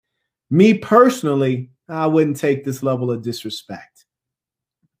Me personally, I wouldn't take this level of disrespect.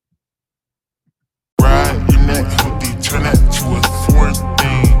 Ride your neck, hoodie, turn that to a foreign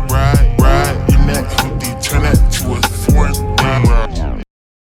thing. Ride your neck, hoodie, turn that to a foreign thing.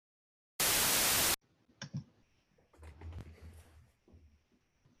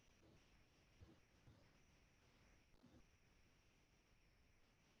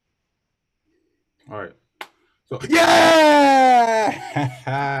 All right. So Yeah.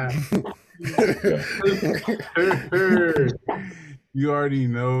 you already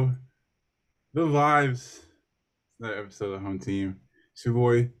know the vibes. That episode of Home Team. It's your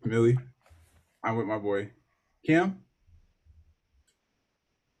boy Millie. I'm with my boy Cam.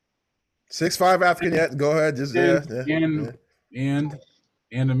 6'5" African yet? Go ahead. Just and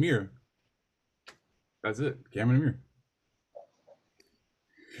Amir. That's it. Cam and Amir.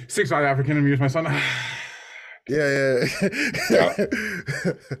 6'5" African. Amir's my son. yeah.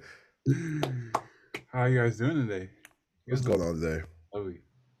 How you guys doing today? What's going on today? Lovely.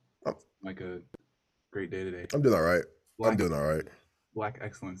 Like a great day today. I'm doing all right. I'm doing all right. Black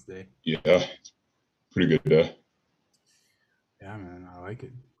Excellence Day. Yeah, pretty good day. Yeah, man, I like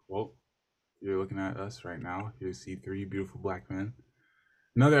it. Well, you're looking at us right now. You see three beautiful black men.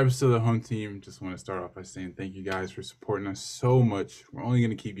 Another episode of Home Team. Just want to start off by saying thank you guys for supporting us so much. We're only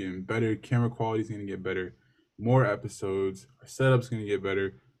going to keep getting better. Camera quality is going to get better. More episodes. Our setup's going to get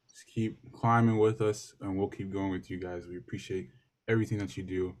better. Just keep climbing with us, and we'll keep going with you guys. We appreciate everything that you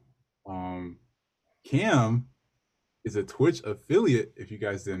do. Cam is a Twitch affiliate. If you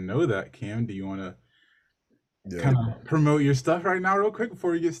guys didn't know that, Cam, do you want to kind of promote your stuff right now real quick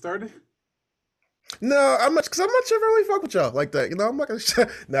before we get started? No, I'm not sure if I really fuck with y'all like that. You know, I'm not gonna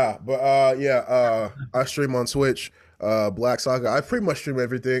but I stream on Twitch, Black Saga. I pretty much stream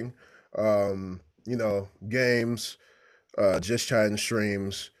everything. Games, just chatting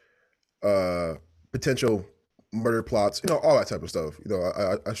streams, potential murder plots, all that type of stuff.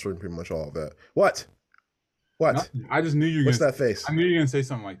 I stream pretty much all of that. What? Nothing. I just knew you were What's that face? I knew you were gonna say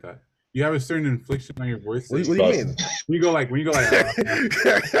something like that. You have a certain inflection on your voice. What do you mean? When you go like, you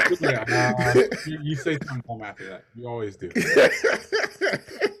say something dumb after that. You always do.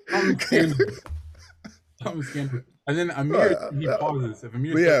 I'm scared. And then Amir, he pauses. If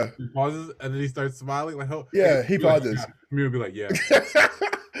Amir he pauses and then he starts smiling, like, oh, yeah, he pauses. Like, Amir will be like, yeah.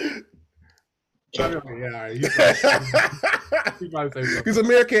 Because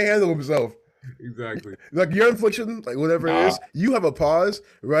Amir can't handle himself. Exactly. Like your inflection, like whatever it is, you have a pause,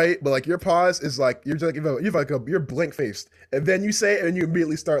 right? But like your pause is like you're blank faced, and then you say it and you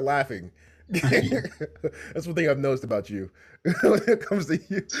immediately start laughing. That's one thing I've noticed about you when it comes to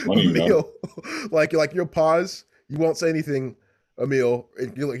you, Emil. Like your pause, you won't say anything, Emil.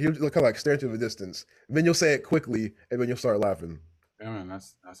 You'll kind of like stare into the distance. And then you'll say it quickly, and then you'll start laughing. Yeah, man,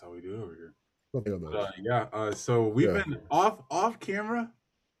 that's how we do it over here. Okay, so we've been off camera.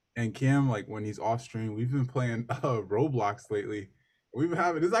 And Cam, like when he's off stream, we've been playing Roblox lately. We've been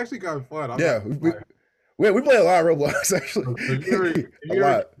having it's actually kind of fun. We play a lot of Roblox actually.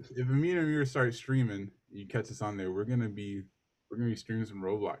 If me and Amir start streaming, you catch us on there. We're gonna be streaming some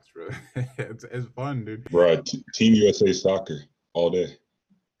Roblox, bro. it's fun, dude. Bro, Team USA Soccer all day.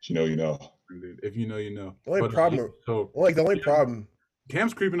 If you know, you know. Dude, if you know, you know. The only problem.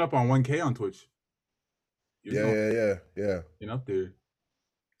 Cam's creeping up on 1K on Twitch. Yeah. You're up there.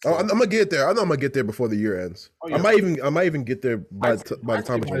 So, I'm gonna get there. I know I'm gonna get there before the year ends. Oh, yeah. I might even get there by the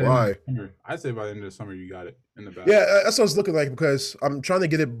time of July. I'd say by the end of the summer you got it in the back. Yeah, that's what it's looking like because I'm trying to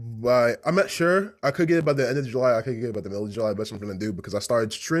get it by. I'm not sure. I could get it by the end of July. I could get it by the middle of July. That's what I'm gonna do because I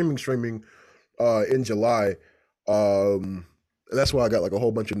started streaming in July. And that's why I got like a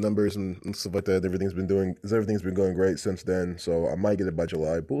whole bunch of numbers and stuff like that. Everything's been going great since then. So I might get it by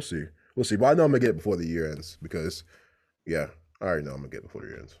July. But we'll see. But I know I'm gonna get it before the year ends because, yeah. I already know I'm gonna get it before the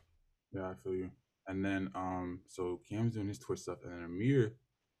year ends. Yeah, I feel you. And then, so Cam's doing his Twitch stuff, and then Amir,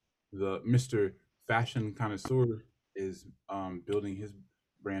 the Mr. Fashion Connoisseur, is building his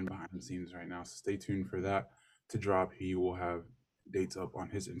brand behind the scenes right now. So stay tuned for that to drop. He will have dates up on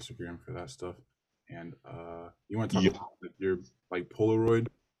his Instagram for that stuff. And you want to talk about your like Polaroid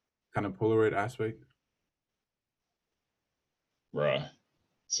aspect? Right.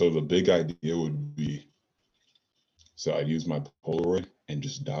 So the big idea would be. So I'd use my Polaroid and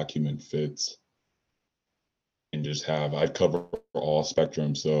just document fits and I'd cover all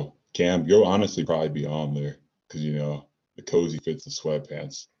spectrum. So Cam, you'll honestly probably be on there because, the cozy fits, the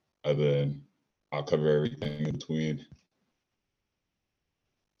sweatpants, and then I'll cover everything in between.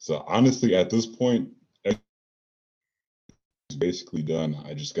 So honestly, at this point, it's basically done.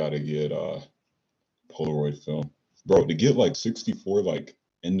 I just got to get Polaroid film. Bro, to get like 64 like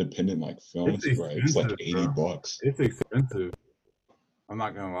independent like films, It's right? It's like expensive, bro. $80. It's expensive. I'm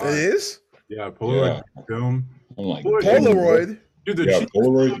not gonna lie. It is? Yeah, Polaroid film. I'm like, Polaroid. Dude, the Yeah, cheapest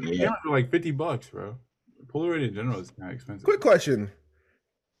Polaroid, cameras yeah. are like $50, bro. Polaroid in general is kind of expensive. Quick question,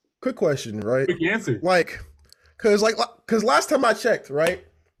 right? Quick answer. Like, cause last time I checked, right?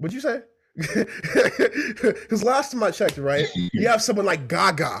 What'd you say? Because last time I checked, right? You have someone like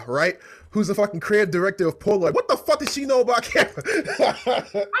Gaga, right? Who's the fucking creative director of Polaroid. What the fuck does she know about camera?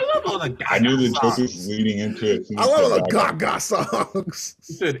 I love all the Gaga I knew the joke songs. was leading into it. I love all the Gaga songs.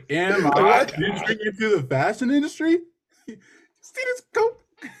 You said, am I What? entering into the fashion industry? See this coat?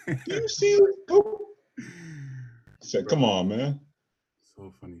 You see it? Go. Said, come on, man.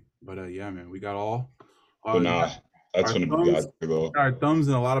 So funny. But yeah, man, we got all But nah, that's our gonna be thumbs- good though. our thumbs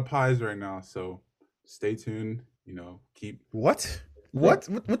in a lot of pies right now. So stay tuned. You know, keep What? What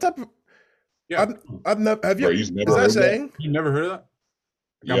type of? yeah. I've never. Have you? Bro, you've Is never that heard that? saying? You never heard of that?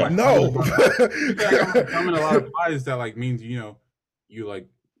 I got Yeah. my- No. I got my thumb in a lot of pies that like means you're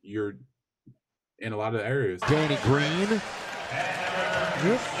in a lot of areas. Danny Green.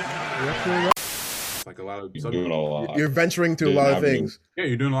 It's like a lot of You're doing a lot. You're venturing to a Yeah, lot of I mean- things. yeah,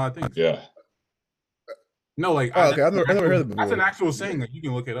 you're doing a lot of things. Yeah. No, like Oh, okay. I've never heard of it That's an before. actual saying. Like you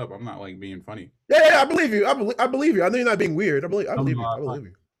can look it up. I'm not like being funny. Yeah, I believe you. I believe you. I know you're not being weird. I believe you. I believe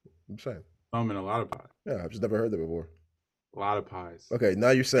you. I'm saying. Thumb in a lot of pies. Yeah, I've just never heard that before. A lot of pies. Okay, now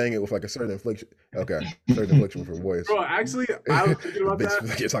you're saying it with like a certain inflection. Okay, certain inflection for voice. Bro, actually, I was thinking about Bitch, that.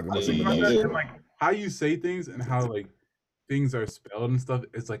 like you're talking I about was thinking something about else. that, and like how you say things and how like things are spelled and stuff.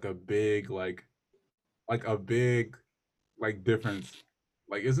 It's like a big like a big like difference.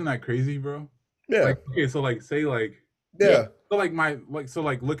 Like, isn't that crazy, bro? Yeah, Like, okay, so like say like yeah. so like my like so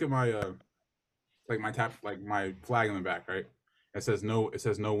like look at my like my tap like my flag in the back, right? It says no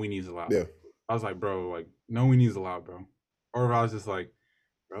weenies allowed. Yeah. I was like, bro, like no weenies allowed, bro. Or if I was just like,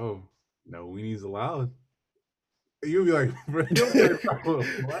 bro, no weenies allowed. You'll be like, bro, you'll be like, bro,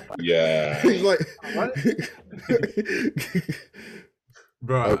 what? Yeah. He's like, What?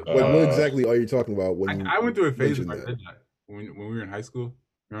 Bro, what exactly are you talking about when you I went through a phase mentioned where I that? did that when we were in high school.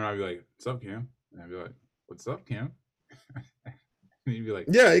 Remember, I'd be like, "What's up, Cam?" And I'd be like, "What's up, Cam?" And you'd be like,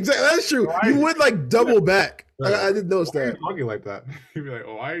 Yeah, exactly. That's true. Why? You would like double back. Right. I didn't notice "Why are you that. talking like that?" You'd be like,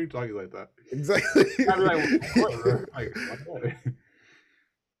 "Oh, why are you talking like that?" Exactly. I'd be like, "What, bro?" Like, what?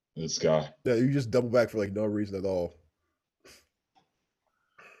 This guy. Yeah, you just double back for like no reason at all.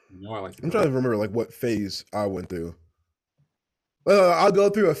 You know, I like to I'm go. trying to remember like what phase I went through. I'll go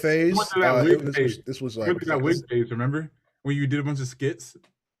through a phase. went through that wig phase. This was You like went through that wig phase, remember? When you did a bunch of skits?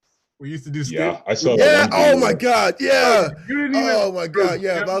 We used to do skits. Yeah, I saw Yeah. that. Oh my god. Yeah. You didn't even. Oh my god.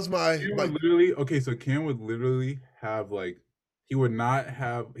 Yeah. Cam- That was my. Cam my would literally okay, so Cam would literally have like he didn't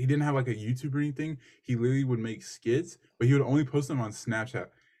have like a YouTube or anything. He literally would make skits, but he would only post them on Snapchat.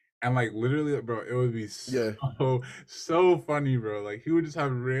 And like literally, bro, it would be so funny, bro. Like he would just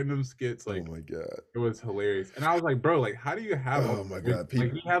have random skits, like oh my god. it was hilarious. And I was like, bro, like how do you have all Oh my these God, wigs? Like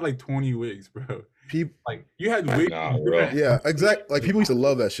people- he had like 20 wigs, bro. People. Like you had wigs, Nah, from bro. different- Yeah. Exact. Like people used to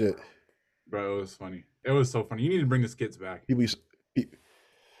love that shit. bro. It was funny. It was so funny. You need to bring the skits back. People used.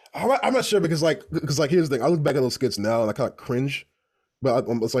 I'm not sure because here's the thing. I look back at those skits now and I kind of cringe, but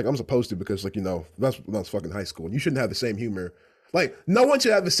it's like I'm supposed to because like that's when I was fucking high school and you shouldn't have the same humor. Like no one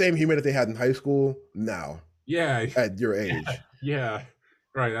should have the same humor that they had in high school now Yeah, at your age. yeah.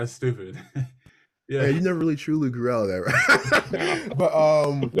 Right, that's stupid. Yeah, yeah. you never really truly grew out of that, right? But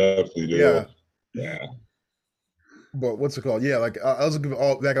Definitely do. yeah. Yeah. But what's it called? Yeah, like I was looking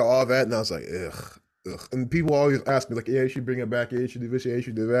back at all that, and I was like, ugh. And people always ask me like, yeah, you should bring it back. Yeah, you should do this. Yeah, you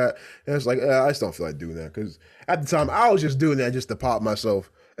should do that. And it's like, I just don't feel like doing that because at the time I was just doing that just to pop myself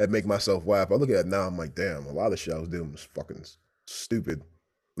and make myself laugh. I look at it now, I'm like, damn, a lot of shit I was doing was fucking stupid.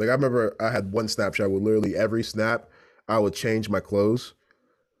 Like I remember I had one Snapchat where literally every snap I would change my clothes,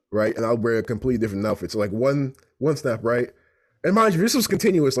 right, and I would wear a completely different outfit. So like one snap, right. And mind you, this was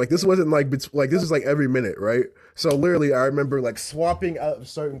continuous. Like this wasn't like this is like every minute, right? So literally, I remember like swapping out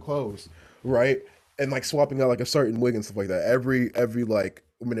certain clothes, right, and like swapping out like a certain wig and stuff like that every like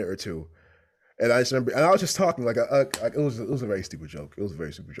minute or two. And I just remember, and I was just talking like it was a very stupid joke. It was a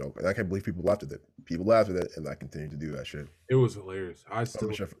very stupid joke, and I can't believe people laughed at it. People laughed at it, and I continued to do that shit. It was hilarious. I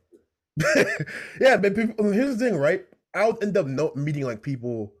still Yeah, but people, here's the thing, right? I would end up meeting like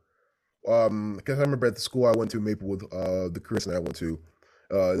people. Because I remember at the school I went to, Maplewood, the Chris and I went to,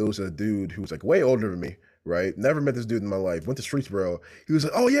 there was a dude who was like way older than me, right? Never met this dude in my life. Went to Streetsboro. He was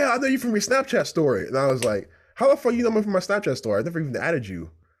like, "Oh yeah, I know you from your Snapchat story," and I was like, "How the fuck you know me from my Snapchat story? I never even added you."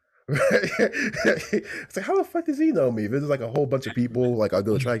 It's like, how the fuck does he know me? There's like a whole bunch of people like I'll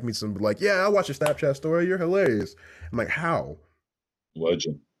go track me some like, yeah, I watch your Snapchat story. You're hilarious. I'm like, how?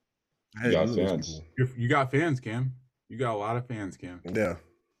 Legend. I You got didn't know those fans. people. You got fans, Cam. You got a lot of fans, Cam. Yeah.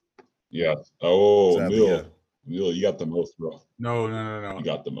 Yeah. Oh, Sadly, yeah. Emil, you got the most, bro. No. You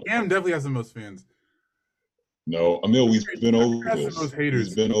got the most. Cam definitely has the most fans. No, Emil, we've been over That's the this. most haters.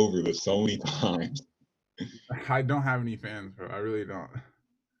 He's been over this so many times. I don't have any fans, bro. I really don't.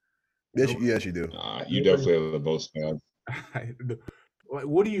 Yes, you do. Nah, you definitely have the most fans.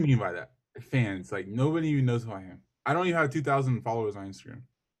 What do you mean by that? Fans? Like nobody even knows who I am. I don't even have 2,000 followers on Instagram.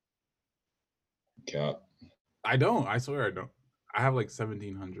 Cap. I don't. I swear I don't. I have like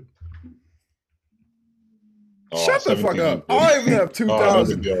 1,700. Oh, Shut the fuck up. I don't even have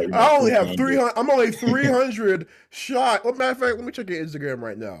 2,000. I only have 300. I'm only 300 shot. Well, matter of fact, let me check your Instagram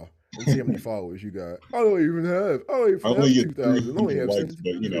right now and see how many followers you got. I don't even have. I only have 2,000. I only have likes,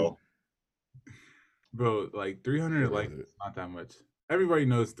 but you know. Bro, like 300 likes is not that much. Everybody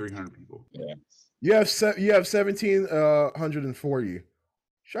knows 300 people. Yeah. You have 1,740.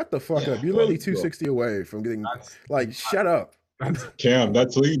 Shut the fuck up. You're literally 260 away from getting shut up. Cam,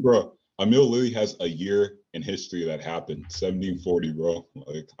 that's Lee, bro. Emil Lilly has a year in history that happened. 1740, bro.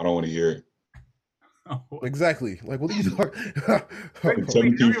 Like, I don't want to hear it. Exactly. Like, what are you talking?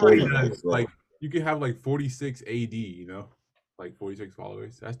 1740. Like, you could have like 46 AD, you know, like 46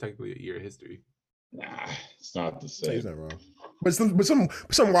 followers. That's technically a year of history. Nah, it's not the same. He's not wrong. But some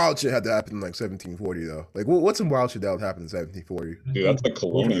wild shit had to happen in like 1740 though. Like, what's some wild shit that would happen in 1740? Dude, that's like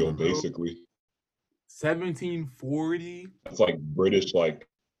colonial, basically. 1740. That's like British like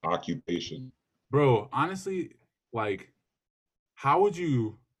occupation. Bro, honestly, like, how would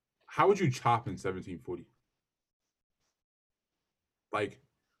you chop in 1740? Like,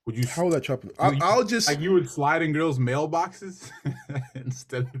 would you? How would I chop? I'll just like you would slide in girls' mailboxes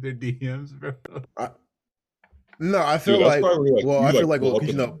instead of their DMs, bro. No, I feel like. Well, I feel like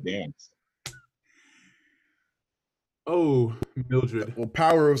you know. Dance. Oh, Mildred. Well,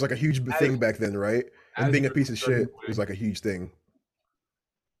 power was like a huge thing back then, right? And being a piece of shit was like a huge thing.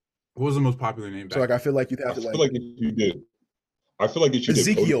 What was the most popular name? So like, I feel like you'd have to like. I feel like if you did. I feel like if you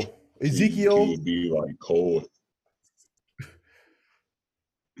Ezekiel. did. Ezekiel would be like cold.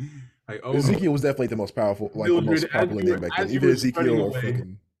 Like, Ezekiel was definitely the most powerful, like the most popular name back then. Either Ezekiel or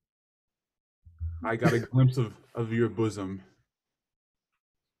fucking. I got a glimpse of your bosom.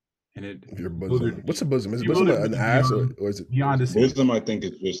 And it your bosom. What's a bosom? Is a bosom an ass or is it beyond bosom? I think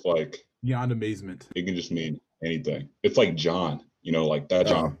it's just like beyond amazement. It can just mean anything. It's like John, you know, like that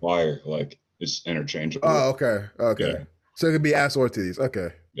John Fire, like it's interchangeable. Oh, okay. Yeah. So it could be ass or titties. Okay.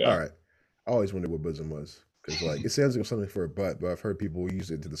 Yeah. All right. I always wondered what bosom was because like it sounds like something for a butt, but I've heard people use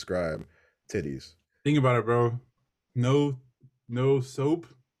it to describe titties. Think about it, bro. No soap,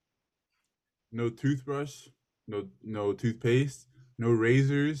 no toothbrush, no toothpaste, no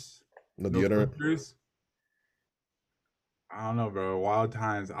razors, no deodorant. Filters. I don't know, bro. Wild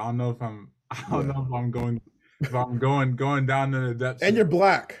times. I don't know if I'm going down to the depths. And you're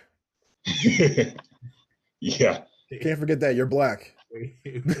black. Yeah. Can't forget that you're black.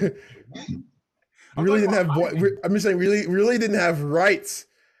 Really didn't have I'm just saying really didn't have rights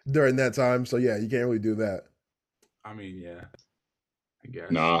during that time. So yeah, you can't really do that. I mean, yeah. I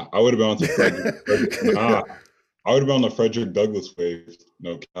guess. Nah, I would have been on I would have been on the Frederick Douglass wave.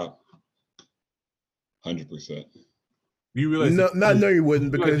 No cap. 100%. You realize? No, you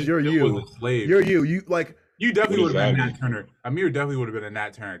wouldn't because you're you. You're you. You like. You definitely would have been a Nat Turner. Amir definitely would have been a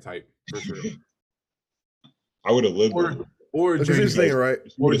Nat Turner type for sure. I would have lived. Or Django, thing, right?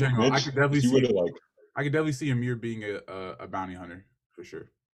 Or Django. I could definitely see. I could definitely see Amir being a bounty hunter for sure.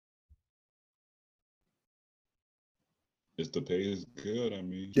 If the pay is good, I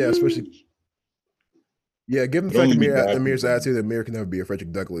mean. Yeah, especially. Yeah, given the fact Amir's attitude, Amir can never be a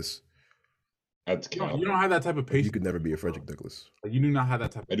Frederick Douglass. That's you don't have that type of patience. You could never be a Frederick Douglass. Like, you do not have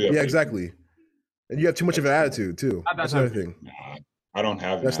that type of patience. Yeah, exactly. And you have too much of an attitude too. That's another thing. Nah, I don't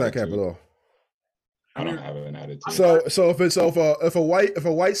have. That's not cap at all. I don't have an attitude. So if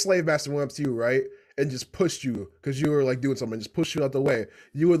a white slave master went up to you, right, and just pushed you because you were like doing something, just pushed you out the way,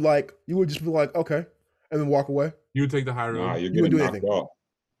 you would just be like, okay, and then walk away. You would take the high road. Nah, you're getting knocked out.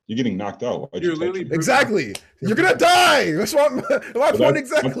 You're getting knocked out. You're literally exactly. You're gonna die. That's my point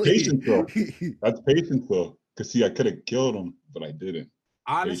exactly. That's patience, though. That's patience, though. Because see, I could have killed him, but I didn't.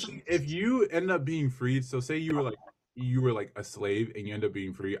 Honestly, if you end up being freed, so say you were like a slave and you end up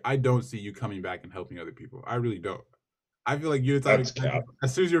being free, I don't see you coming back and helping other people. I really don't. I feel like you're the type of cap.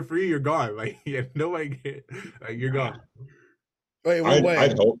 As soon as you're free, you're gone. Like nobody get you're gone. Wait, what way?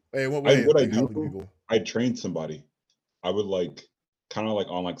 I'd help. Wait, what way? What I do? I'd train somebody. I would kind of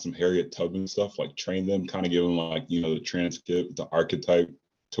on some Harriet Tubman stuff, train them, kind of give them the transcript, the archetype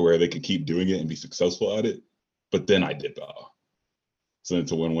to where they could keep doing it and be successful at it. But then I dip out. So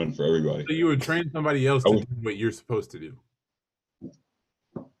it's a win-win for everybody. So you would train somebody else to do what you're supposed to do.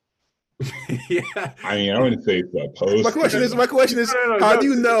 Yeah. I mean, I wouldn't say it's a post. My question is, No, how do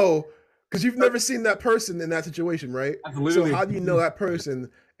you know? Because you've never seen that person in that situation, right? That's So literally- how do you know that person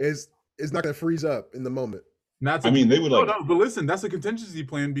is not going to freeze up in the moment? That's I mean, they would like. no, but listen, that's a contingency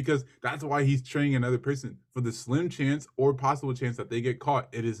plan because that's why he's training another person for the slim chance or possible chance that they get caught.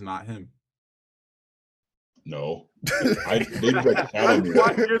 It is not him. No, they just like shadow me.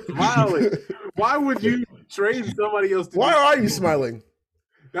 Why you're smiling? Why would you train somebody else? Why are you smiling?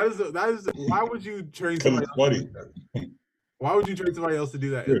 That is. Why would you train Because somebody it's else? To funny. do that? Why would you train somebody else to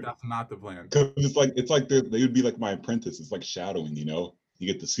do that Sure. if that's not the plan? Because it's like they would be like my apprentice. It's like shadowing, you know.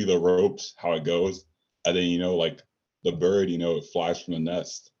 You get to see the ropes, how it goes, and then like the bird, it flies from the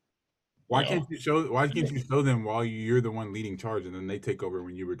nest. Why No. can't you show? Why can't you show them while you're the one leading charge, and then they take over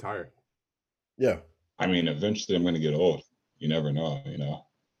when you retire? Yeah. I mean, eventually I'm gonna get old. You never know,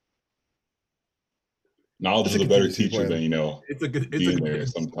 Knowledge It's is a a better contingency teacher plan. than, It's a good. It's being a there good.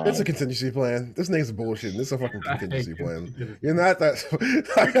 sometimes. It's a contingency plan. This nigga's bullshit. This is a fucking contingency plan. Contingency. You're not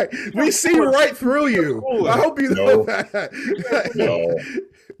that. We see right through you. I hope you know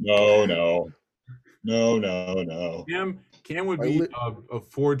No. that. No. Cam would I be li- a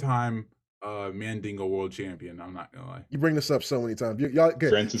 4-time Mandingo world champion. I'm not gonna lie. You bring this up so many times. Y'all, okay.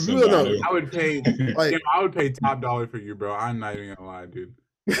 Francis You don't know. Ngannou. I would pay. Like, Cam, I would pay top dollar for you, bro. I'm not even gonna lie, dude.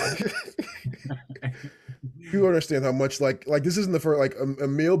 you understand how much like this isn't the first like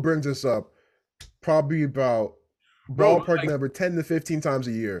Emil brings this up probably about Bro, ballpark like- number 10 to 15 times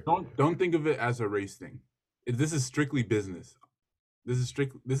a year. Don't think of it as a race thing. This is strictly business. This is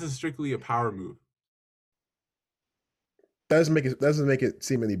strictly a power move. That doesn't make it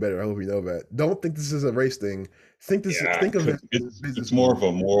seem any better. I hope you know that. Don't think this is a race thing. Think of it. It's more of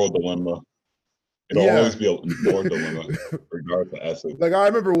a moral dilemma. It'll Yeah. always be a moral dilemma, regardless of essence. Like I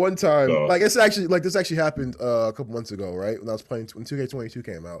remember one time, So- like this actually happened a couple months ago, right? When I was playing when 2K22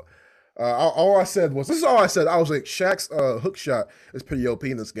 came out. All I said was, this is all I said. I was like, Shaq's hook shot is pretty OP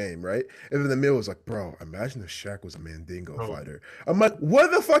in this game, right? And then the mill was like, bro, imagine if Shaq was a Mandingo Bro. fighter. I'm like, where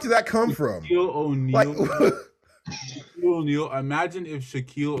the fuck did that come from? Shaquille O'Neal. Like, Shaquille O'Neal. Imagine if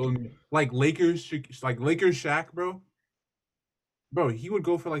Shaquille O'Neal, like Lakers Shaq, bro. Bro, he would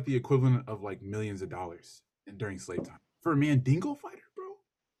go for like the equivalent of like millions of dollars during slave time for a Mandingo fighter, bro.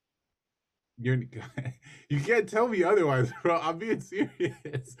 You can't tell me otherwise, bro. I'm being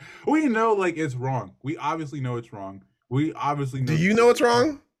serious. We know like it's wrong. We obviously know it's wrong. We obviously know. do you know what's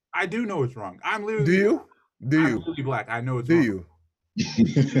wrong? I do know it's wrong. I'm literally. Do you? Do I'm you? literally black. I know it's Do wrong. you?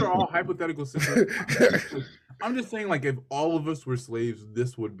 These are all hypothetical situations. I'm just saying, like, if all of us were slaves,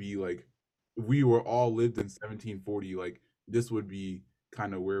 this would be like, if we were all lived in 1740, like, this would be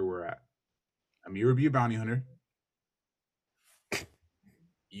kind of where we're at. Amir would be a bounty hunter.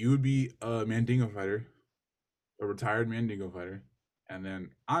 You would be a Mandingo fighter, a retired Mandingo fighter, and then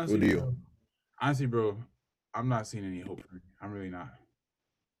honestly, What do you? bro, I'm not seeing any hope for you. I'm really not,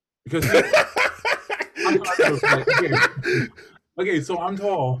 because I'm sorry, bro, like, okay, so I'm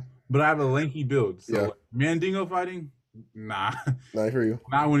tall, but I have a lanky build. So Yeah. like, Mandingo fighting, nah, Not for you.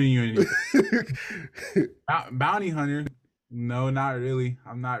 not winning you anything. Bounty hunter, no, not really.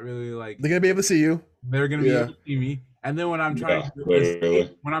 I'm not really like They're gonna be able to see you. they're gonna be Yeah. able to see me. And then when I'm trying Yeah, to literally.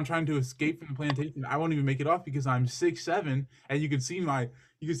 escape, from the plantation, I won't even make it off because I'm 6'7", and you can see my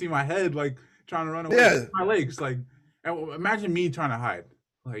head like trying to run away. Yeah. My legs like, and imagine me trying to hide.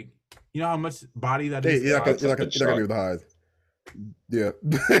 Like, you know how much body that Hey, is. you're not gonna That's a be able to hide. Yeah.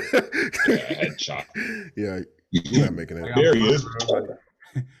 Yeah, headshot. Yeah, you're not making it. Like, There he is.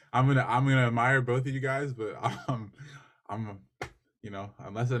 I'm gonna admire both of you guys, but I'm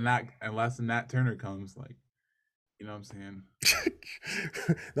unless a Nat Turner comes, like, you know what I'm saying.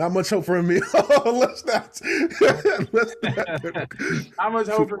 Not much hope for me. Let's not. Not much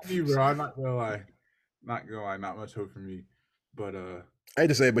hope for me, bro. I'm not gonna lie. Not much hope for me. But I hate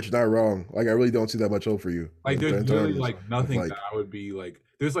to say it, but you're not wrong. Like I really don't see that much hope for you. like In there's terms really of, like nothing like- that I would be like.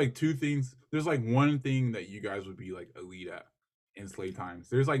 There's like two things. There's like one thing that you guys would be like elite at in slave times.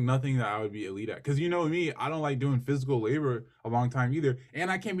 There's like nothing that I would be elite at because you know me. I don't like doing physical labor a long time either, and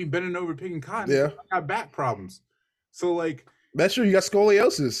I can't be bending over picking cotton. Yeah. I got back problems. So like, That's true. You got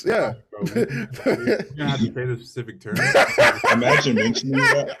scoliosis. Yeah. bro, you're gonna have to say the specific term. Imagine mentioning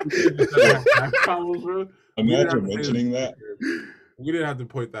that. Back problems, bro. Imagine mentioning that. We didn't have to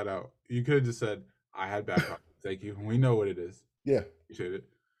point that out. You could have just said, I had back problems. Thank you. We know what it is. Yeah. Appreciate it.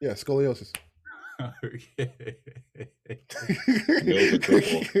 Yeah. Scoliosis. Okay. Bill's a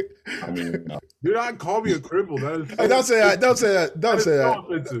cripple. I mean, no. Do not call me a cripple. That is Hey, don't say that. Don't say that. Don't say so that.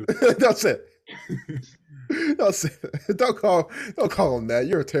 offensive. Don't say it. Don't say that. Don't call him that.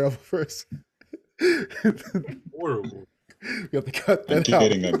 You're a terrible person. Horrible. You have to cut I'm that out.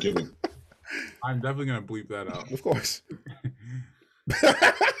 kidding. I'm kidding. I'm definitely gonna bleep that out. Of course.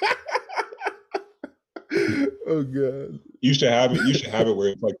 Oh god. You should have it. You should have it where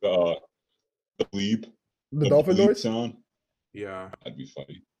it's like the bleep, The dolphin bleep noise? sound. Yeah, That'd be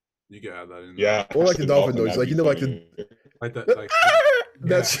funny. you can add that in. Yeah. Or like the dolphin noise, that'd like, be you know, like the- funny. like that. Like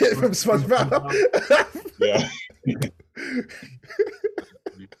That shit from SpongeBob. Yeah.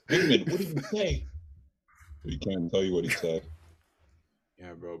 Raymond, what did you say? He can't tell you what he said.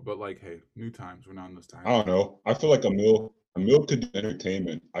 Yeah, bro. But like, hey, new times. We're not in those times. I don't know. I feel like Emil could do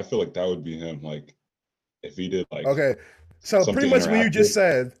entertainment. I feel like that would be him. Like if he did like Okay. So something pretty much what you just interactive.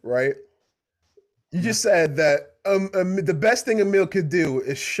 said, right? You just said that the best thing Emil could do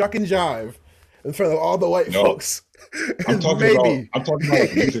is shuck and jive in front of all the white No. folks. I'm And talking about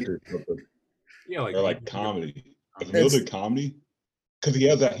like music or something. Yeah, like Or like comedy. If Um, Emil It's- did comedy, because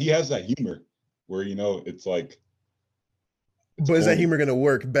he has that humor where it's like But is that funny. humor gonna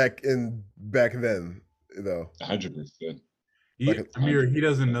work back then, though? 100%. he, Amir, he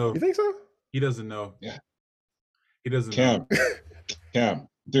doesn't know. You think so? He doesn't know. Yeah. He doesn't know. Cam,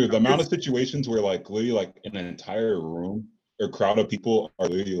 dude, the amount of situations where like literally like an entire room or crowd of people are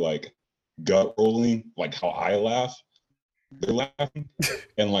literally like gut rolling, like how I laugh, they're laughing,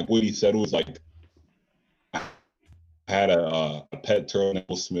 and like what he said was like, I had a pet turtle named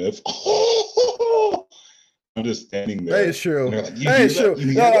Will Smith. I'm just standing there. That is true. And they're like, "You That hear is true. that?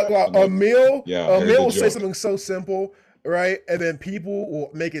 You No, hear that?" no, I'm like, Emil, "Yeah, I heard Emil the will say joke." something so simple, right? And then people will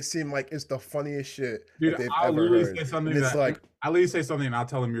make it seem like it's the funniest shit Dude, that they've I'll ever literally heard. say something And it's that like, I literally say something and I'll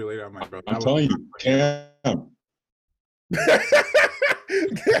tell him later. I'm like, bro, I'm that telling was you, Cam.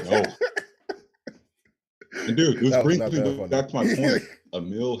 No. And dude, this That was brings not me that funny. back to my point.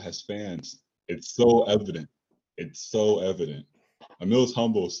 Emil has fans. It's so evident. It's so evident. Emil's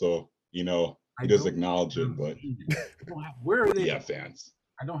humble, so he does acknowledge it, but Where are they? he have fans.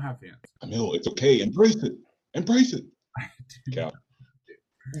 I don't have fans. Emil, it's okay. Embrace it. Embrace it. Cap.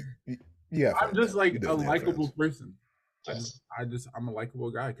 yeah, I'm just like He a doesn't have likable fans. person. Yes. I'm a likable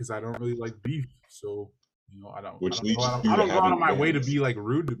guy because I don't really like beef. So I don't. Which I don't leads go out, you I to don't go out having of my way to fans. be like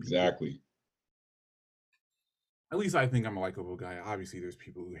rude to people. Exactly. At least I think I'm a likable guy. Obviously, there's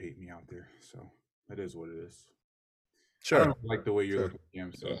people who hate me out there, so it is what it is. I Sure. don't like the way you're Sure. looking,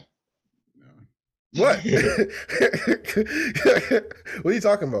 Cam. So, Yeah. What? What are you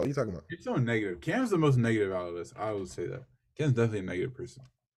talking about? What are you talking about? you're so negative. Cam's the most negative out of us. I would say that. Cam's definitely a negative person.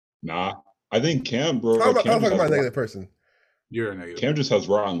 Nah. I think Cam, bro. I'm Cam, talking just about a has, negative person. You're a negative. Cam just has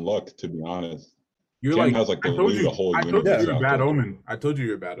rotten luck, to be honest. You're Cam like, has, like, I the- told the you, whole I told you universe you're a out bad there. omen. I told you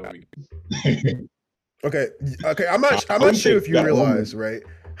you're a bad omen. Okay. I'm not wouldn't sure say if you that realize, right,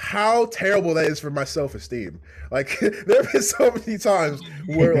 how terrible that is for my self-esteem. Like, there have been so many times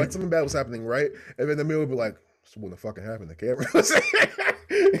where like something bad was happening, right? And then the meal would be like, "So what the fucking happened?" The camera was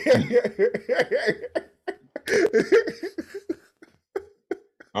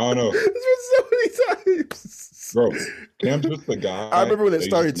I don't know. It's been so many times. Bro, Cam's just the guy. I remember when it that he's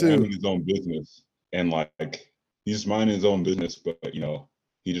started, just minding his own business, and like he's just minding his own business, but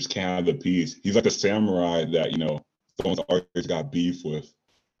he just can't have the peace. He's like a samurai that someone's always got beef with,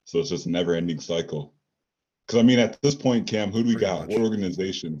 so it's just a never-ending cycle. Because I mean, at this point, Cam, who do we Pretty got? much. What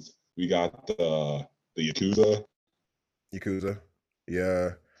organizations? We got the Yakuza. Yakuza.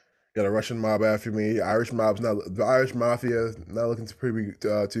 Yeah. Got a Russian mob after me. The Irish mafia not looking too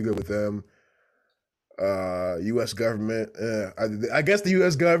good with them. U.S. government. I guess the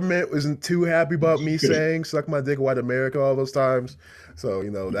U.S. government wasn't too happy about me saying "suck my dick, white America" all those times. So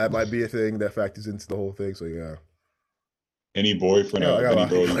that might be a thing that factors into the whole thing. So yeah. Any boyfriend Yeah, I or got a any lot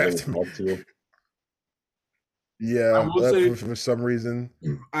girl of you people ever after me. talk to? Yeah, will say- for some reason.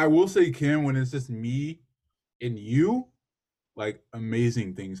 I will say, Cam, when it's just me and you, like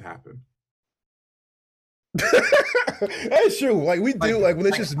amazing things happen. That's true. Like we do. Like when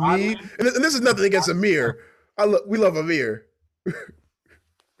it's just me, oddly- and this is nothing against Amir. We love Amir.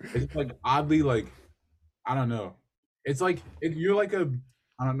 It's like oddly like I don't know. It's like you're like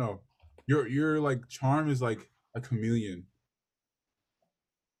I don't know. Your like charm is like a chameleon.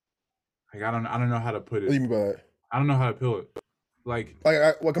 Like I don't know how to put What do you it. mean by that? I don't know how to put it. Like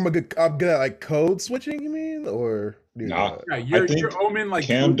I'm good at like code switching. You mean, or do you Nah. know yeah, I think your omen like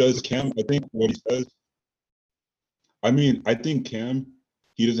Cam, I think what he says. I mean, I think Cam,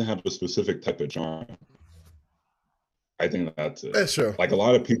 he doesn't have a specific type of charm. I think that's it. that's true. Like a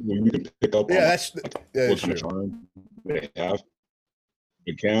lot of people, you can pick up Yeah, on that's what true. kind of charm they have.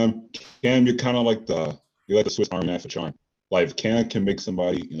 But Cam, you're kind of like you're like the Swiss Army knife of charm. Like if Cam can make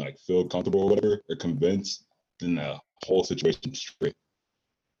somebody like feel comfortable or whatever, or convinced, then the whole situation is straight.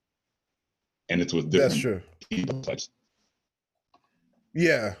 And it's with That's different true. people types.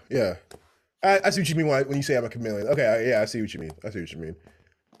 Yeah, yeah. I see what you mean when you say I'm a chameleon. Okay, yeah, I see what you mean. I see what you mean.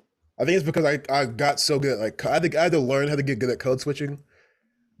 I think it's because I got so good. Like I think I had to learn how to get good at code switching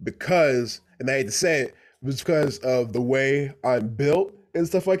because, and I hate to say it was because of the way I'm built and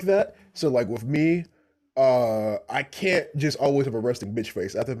stuff like that. So like with me, I can't just always have a resting bitch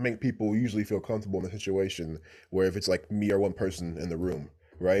face. I have to make people usually feel comfortable in a situation where if it's like me or one person in the room,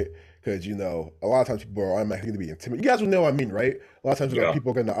 right? Because you know, a lot of times people are automatically going to be intimidated. You guys will know what I mean, right? A lot of times Yeah.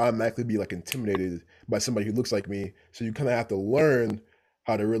 people are going to automatically be like intimidated by somebody who looks like me. So you kind of have to learn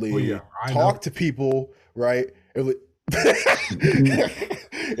how to really Oh, yeah, I talk know. to people, right? It really,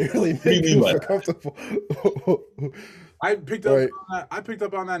 it really do you makes mean you by feel that? comfortable. I picked up Right. on that. I picked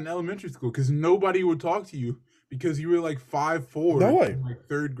up on that in elementary school because nobody would talk to you because you were like 5'4" No way. in like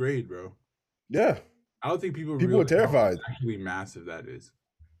 3rd grade, bro. Yeah. I don't think people People were realize how terrified. actually massive that is.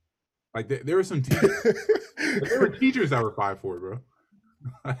 Like there were some teachers, there were teachers that were 5'4", bro.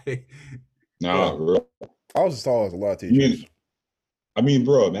 Like, Nah, Yeah. bro. I was as tall as a lot of I teachers. mean,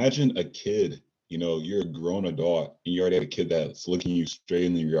 bro, imagine a kid, you know, you're a grown adult and you already have a kid that's looking you straight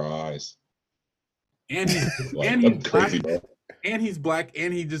into your eyes. and he's Like, and he's that's black, crazy, bro. and he's black,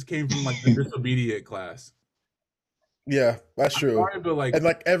 and he just came from like the disobedient class. Yeah, that's true. Sorry, but like And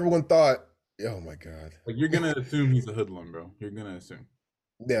like everyone thought, oh my god. you're gonna assume he's a hoodlum, bro. You're gonna assume.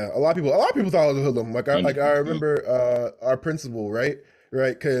 Yeah, a lot of people thought I was a hoodlum. Like I 100%. remember our principal, right?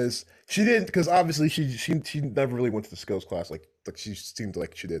 Because she didn't, because obviously she never really went to the skills class like she seemed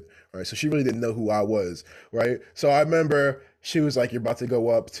like she did, right? So she really didn't know who I was, right? So I remember she was like, "You're about to go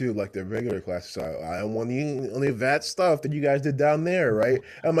up to like the regular class, so I don't want any of that stuff that you guys did down there, right?"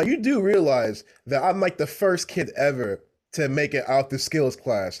 I'm like, "You do realize that I'm like the first kid ever to make it out the skills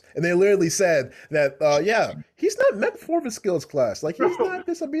class," and they literally said that, yeah, he's not meant for the skills class. Like he's not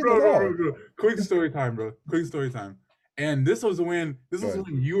disobedient at all. Bro. Quick story time, bro. Quick story time. And this was when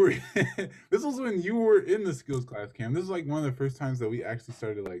you were this was when you were in the skills class, Cam. This is like one of the first times that we actually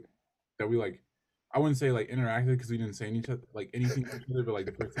started I wouldn't say like interacted because we didn't say anything to each other, but like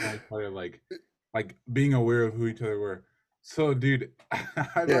the first time we started like being aware of who each other were. So dude,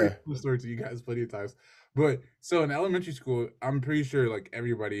 I've already told the story to you guys plenty of times. But so in elementary school, I'm pretty sure like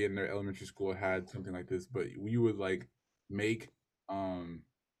everybody in their elementary school had something like this, but we would like make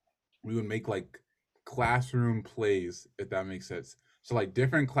like classroom plays, if that makes sense. So like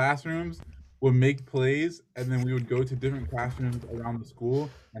different classrooms would make plays, and then we would go to different classrooms around the school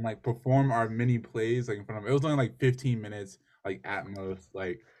and like perform our mini plays like in front of it was only like 15 minutes like at most,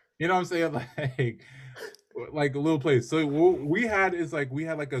 like you know what I'm saying, like a little plays. So what we had is like we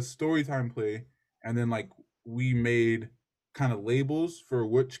had like a story time play, and then like we made kind of labels for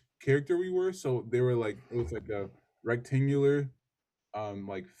which character we were. So they were like it was like a rectangular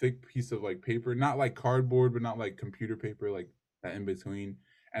like thick piece of like paper, not like cardboard, but not like computer paper, like that in between.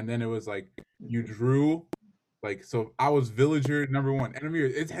 And then it was like you drew like, so I was villager number 1. And Amir,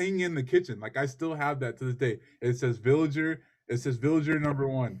 it's hanging in the kitchen. Like I still have that to this day. It says villager number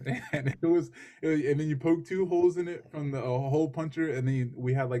 1. And and then you poke 2 holes in it from the hole puncher, and then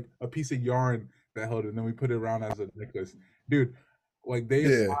we had like a piece of yarn that held it, and then we put it around as a necklace. Dude, like they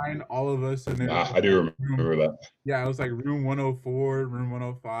assigned all of us, and then I do remember that. yeah, it was like room 104, room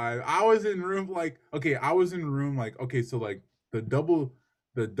 105. I was in room like okay, so like the double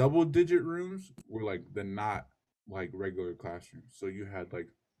digit rooms were like the not like regular classrooms. So you had like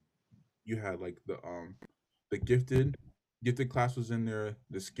the gifted class was in there,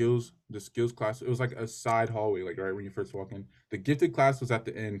 the skills class. It was like a side hallway, like right when you first walk in. The gifted class was at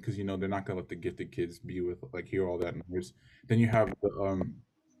the end because you know they're not gonna let the gifted kids be with like hear all that noise. Then you have the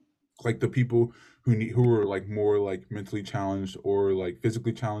like the people who were like more like mentally challenged or like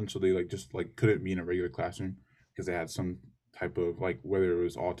physically challenged, so they like just like couldn't be in a regular classroom because they had some type of like whether it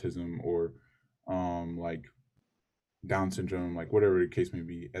was autism or like Down syndrome, like whatever the case may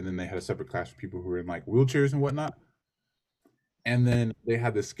be. And then they had a separate class for people who were in like wheelchairs and whatnot. And then they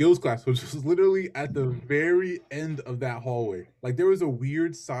had the skills class, which was literally at the very end of that hallway. Like there was a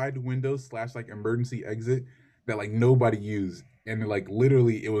weird side window / like emergency exit that like nobody used. And like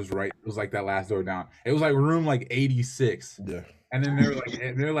literally it was like that last door down. It was like room like 86. Yeah. And then they're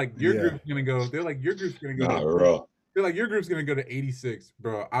like, your group's gonna go. They're like, your group's gonna go. They're like, your group's gonna go to 86,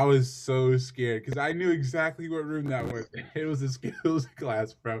 bro. I was so scared because I knew exactly what room that was. It was a skills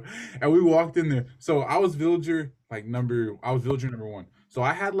class, bro. And we walked in there. So I was villager number 1. So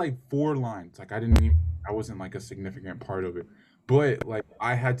I had like 4 lines. Like I wasn't like a significant part of it. But like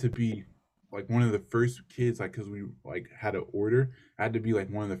I had to be like one of the first kids, like because we like had an order, I had to be like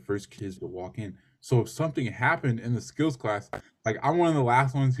one of the first kids to walk in. So if something happened in the skills class, like I'm one of the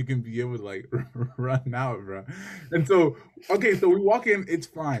last ones who can be able to like run out, bro. And so okay, so we walk in, it's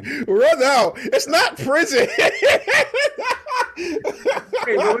fine. Run out. It's not prison.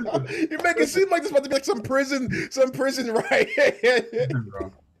 Hey, bro, listen, You're making it seem like this about to be like some prison right? listen,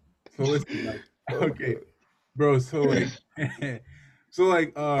 bro. So listen, like, okay, bro. So like, so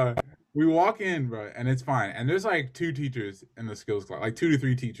like, we walk in, bro, and it's fine. And there's like 2 teachers in the skills class, like 2 to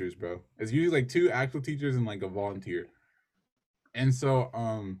 3 teachers, bro. It's usually like 2 actual teachers and like a volunteer. And so,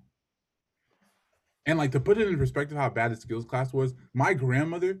 and like to put it in perspective, how bad the skills class was, my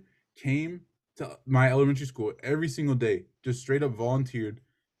grandmother came to my elementary school every single day, just straight up volunteered,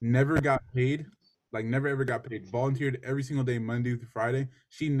 never got paid, like never ever got paid, volunteered every single day, Monday through Friday.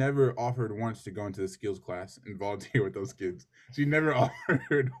 She never offered once to go into the skills class and volunteer with those kids. She never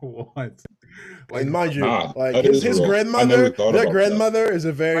offered once. Like, And mind you, Nah, like that his is real. I grandmother, never thought their about that. grandmother is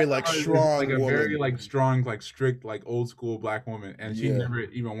a very my like grandma is strong like a woman. very like strong, like strict, like old school black woman, and she Yeah. never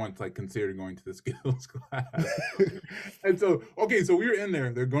even once like considered going to the skills class. And so, okay, so we were in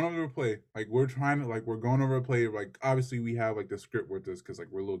there. They're going over a play. Like we're trying to, like we're going over a play. Like obviously we have like the script with us because like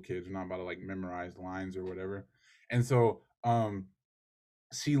we're little kids. We're not about to like memorize lines or whatever. And so,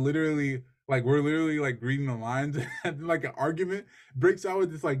 she literally, like we're literally like reading the lines, and then, like an argument breaks out with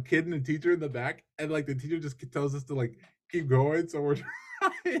this like kid and the teacher in the back, and like the teacher just tells us to like keep going. So we're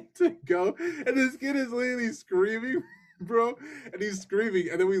trying to go, and this kid is literally screaming, bro, and he's screaming,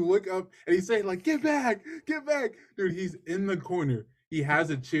 and then we look up and he's saying like get back, dude. He's in the corner. He has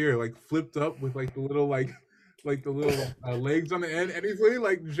a chair like flipped up with like the little legs on the end, and he's literally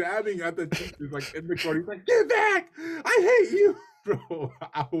like jabbing at the teachers like in the corner. He's like, get back, I hate you. Bro,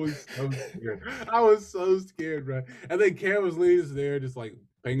 I was so scared. I was so scared, bro. And then Cam was literally just there, just like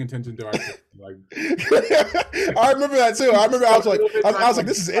paying attention to our like. I remember that too. I remember I was like,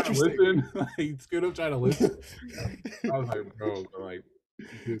 this is trying to interesting. listen. Like, scoot up, trying to listen. I was like, bro, like,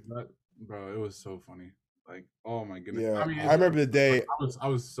 dude, bro, it was so funny. Like, oh my goodness. Yeah, mean, I remember the day. I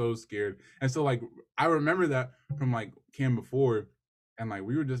was so scared, and so like I remember that from like Cam before, and like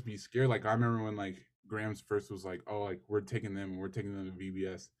we would just be scared. Like I remember when like Graham's first was like, oh, like we're taking them to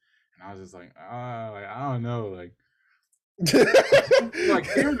VBS, and I was just like, like I don't know, like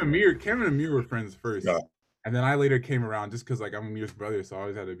Cam and Amir were friends first, Yeah. and then I later came around just because like I'm Amir's brother, so I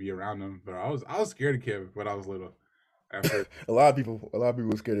always had to be around him. But I was scared of Cam when I was little. At first. A lot of people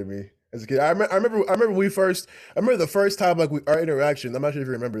were scared of me as a kid. I remember the first time like our interaction. I'm not sure if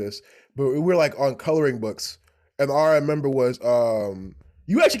you remember this, but we were like on coloring books, and all I remember was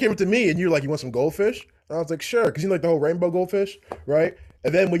you actually came up to me and you're like, you want some goldfish? And I was like, sure, because you like the whole rainbow goldfish, right?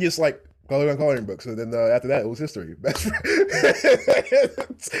 And then we just like coloring books, and then after that it was history.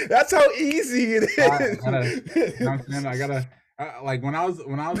 That's how easy it is. I gotta like when I was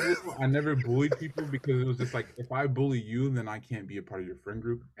little, I never bullied people because it was just like if I bully you, then I can't be a part of your friend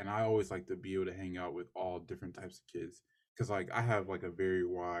group, and I always like to be able to hang out with all different types of kids because like I have like a very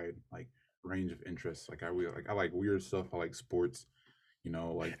wide like range of interests. Like I like weird stuff. I like sports, you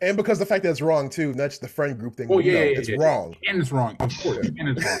know, like and because the fact that it's wrong too, not just the friend group thing. Oh yeah, it's wrong. And it's wrong, of course, and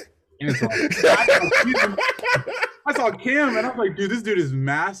it's wrong. And it's wrong. I saw Cam and I'm like, dude, this dude is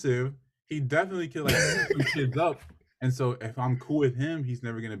massive. He definitely could like beat some kids up. And so if I'm cool with him, he's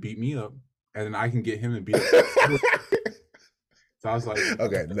never gonna beat me up, and then I can get him to beat up. So I was like,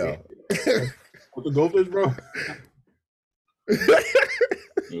 okay, no. With the goldfish, bro.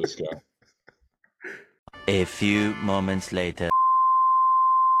 This guy. A few moments later.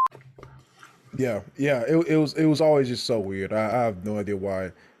 Yeah. It was always just so weird. I have no idea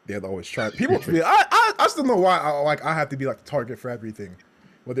why they'd always try. People, I still know why. I have to be like the target for everything,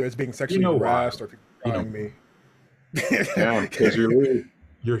 whether it's being sexually harassed or people trying me. Yeah, because you're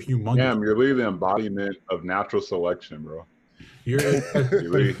humongous. Damn, you're really the embodiment of natural selection, bro. You're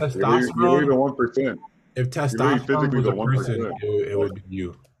really the 1%. If testosterone was a person, it would be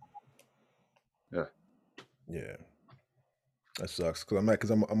you. Yeah, that sucks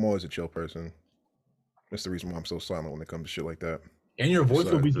because I'm always a chill person. That's the reason why I'm so silent when it comes to shit like that. And your voice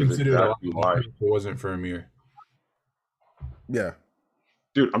would be considered a lot if it wasn't for Amir. Yeah,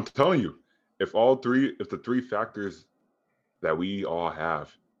 dude, I'm telling you, if the 3 factors that we all have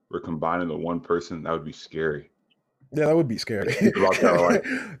were combined into one person, that would be scary. Yeah, that would be scary. Amir's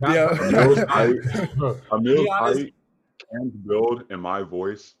height, Cam's build, and my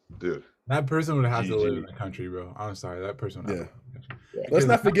voice, dude. That person would have to live in the country, bro. I'm sorry, that person would have to live in the country. Let's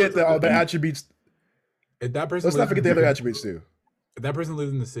not forget the attributes. If that person Let's not forget the other attributes too. If that person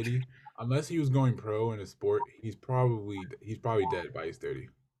lives in the city, unless he was going pro in a sport, he's probably dead by his 30.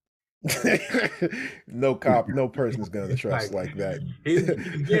 No cop, no person is gonna trust like that. He's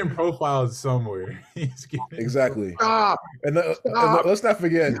getting profiled somewhere. He's getting Exactly. Stop. And let's not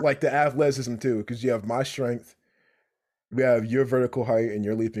forget like the athleticism too, because you have my strength, we have your vertical height and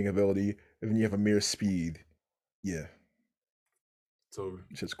your leaping ability, and then you have Amir's speed. Yeah, So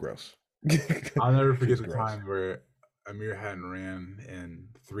it's just gross. I'll never forget Just the gross. time where Amir hadn't ran in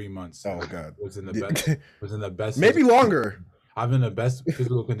 3 months. Oh god. Was in the Yeah. best. Was in the best. Maybe physical- longer. I'm in the best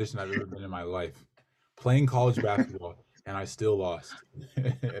physical condition I've ever been in my life, playing college basketball, and I still lost.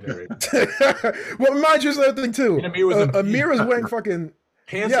 Well, mind you, another thing too. And Amir was in Amir was wearing fucking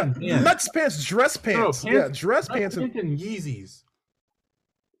pants yeah, and pants. nuts pants, dress pants. Bro, Yeah, dress pants. and Yeezys.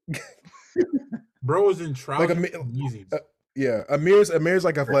 Bro was in trousers Amir- and Yeezys. Yeah, Amir's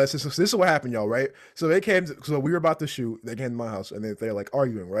like athleticism. So this is what happened, y'all, right? So they came. So we were about to shoot. They came to my house, and they're like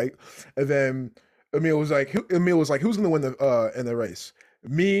arguing, right? And then Amir was like, "Who's gonna win in the race,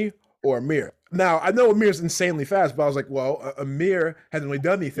 me or Amir?" Now I know Amir's insanely fast, but I was like, "Well, Amir hasn't really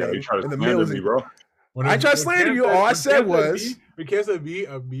done anything." Yeah, you try to and slander me, bro. I tried to slander you. All I said was because of me,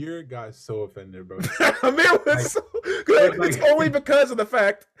 Amir got so offended, bro. Amir was so good. It's only because of the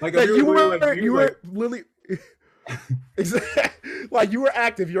fact Like that Amir you was were like- he you was were literally exactly like you were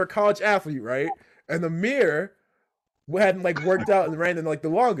active. You're a college athlete, right? And Amir hadn't like worked out and ran in like the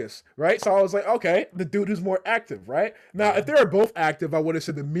longest, right? So I was like, okay, the dude who's more active, right? Now, if they were both active, I would have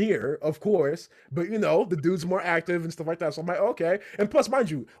said Amir, of course. But you know, the dude's more active and stuff like that. So I'm like, okay. And plus,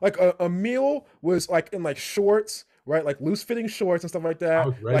 mind you, like Emil was like in like shorts, right? Like loose fitting shorts and stuff like I that.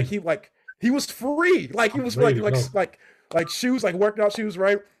 was ready. Like he was free. Like he I was was like ready to like shoes, like workout shoes,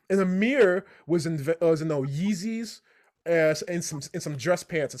 right? And Amir was in no Yeezys, and some dress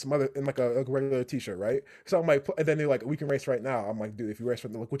pants and some other and like a regular t-shirt, right? So I'm like, and then they're like, we can race right now. I'm like, dude, if you race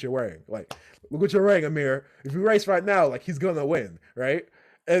right now, look what you're wearing. Like, look what you're wearing, Amir. If you race right now, like he's gonna win, right?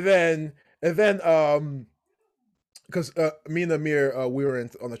 And then because me and Amir, we were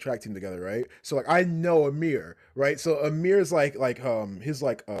on the track team together, right? So like I know Amir, right? So Amir's like his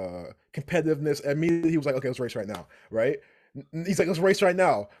like competitiveness. Immediately he was like, okay, let's race right now, right? He's like, let's race right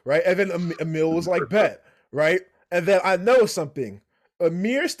now, right? And then Emil was like, bet, right? And then I know something.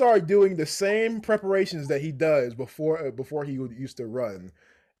 Amir started doing the same preparations that he does before he used to run,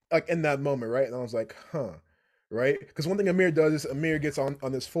 like in that moment, right? And I was like, huh, right? Because one thing Amir does is Amir gets on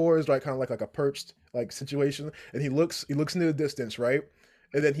his fours, right, kind of like a perched like situation, and he looks into the distance, right?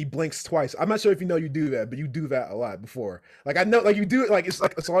 And then he blinks twice. I'm not sure if you know you do that, but you do that a lot before. Like I know, like you do it, like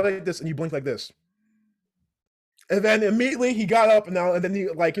it's all like this, and you blink like this. And then immediately he got up and then he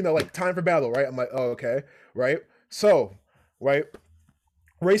like, you know, like time for battle, right? I'm like, oh, okay, right? So, right,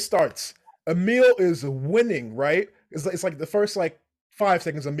 race starts. Emil is winning, right? It's like the first like 5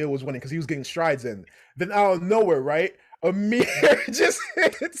 seconds Emil was winning because he was getting strides in. Then out of nowhere, right, Amir just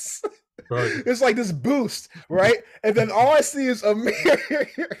hits. Bro. It's like this boost, right? And then all I see is Amir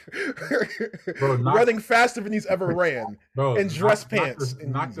running faster than he's ever ran. Bro, in dress pants.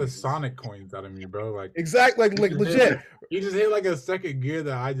 Knock the Sonic coins out of me, bro. Like exactly, like legit. He just hit like a second gear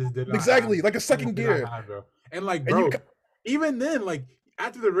that I just did not exactly have. like a second gear, bro. And like, bro, and even then, like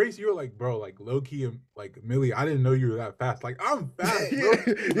after the race, you were like, bro, like low key, like Millie, I didn't know you were that fast. Like I'm fast, bro.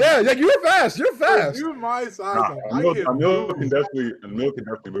 Yeah, like you're fast. You're fast. You're my size. Nah, like, Emil can definitely move.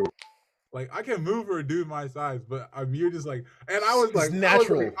 Like I can move for a dude my size, but Amir just like, and I was like, it's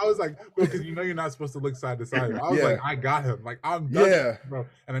natural. I was like, because you know you're not supposed to look side to side. I was like, I got him. Like I'm done, yeah, bro.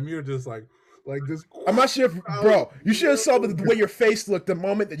 And Amir just like just. I'm not sure, bro. You should have saw the way your face looked the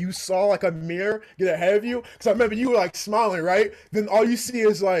moment that you saw like Amir get ahead of you. Because I remember you were like smiling, right? Then all you see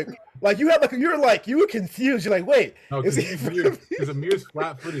is like you had like you were confused. You're like, wait, no, because Amir's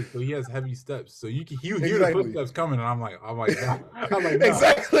flat-footed, so he has heavy steps. So you can hear the footsteps coming, and I'm like, no.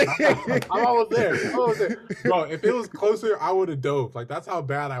 Exactly. I'm almost there. Bro. If it was closer, I would have dove. Like that's how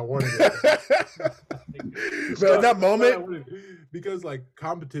bad I wanted it. But in that moment, because like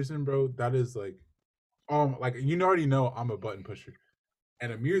competition, bro, that is like you already know I'm a button pusher,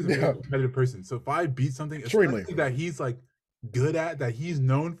 and Amir's a very competitive person. So if I beat something, especially that he's like good at, that he's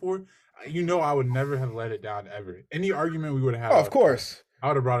known for, you know, I would never have let it down ever. Any argument we would have had, of course, I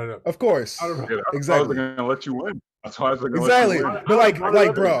would have brought it up. Of course, exactly. I was gonna let you win. That's why I was gonna exactly. let you win. But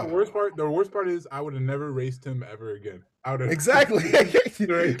like, bro, the worst part is I would have never raced him ever again. I would have exactly.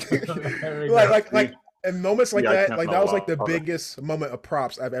 like. And moments like that, like that was like the biggest moment of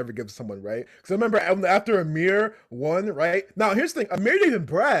props I've ever given someone, right? Because I remember after Amir won, right? Now here's the thing: Amir didn't even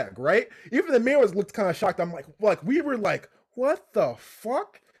brag, right? Even Amir looked kind of shocked. I'm like we were like, what the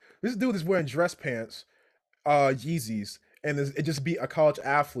fuck? This dude is wearing dress pants, Yeezys, and it just beat a college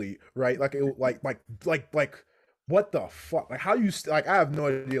athlete, right? Like what the fuck? Like, how you like? I have no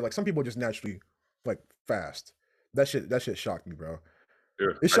idea. Like, some people are just naturally like fast. That shit shocked me, bro.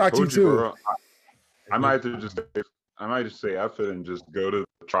 Dude, It I shocked you told too. bro, I might have to just I might just say F it and just go to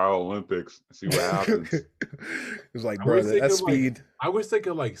the trial Olympics and see what happens. It's like, I bro, wish they that could, speed. I wish they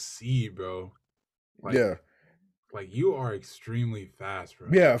could like see, bro. Like, Yeah. Like you are extremely fast, bro.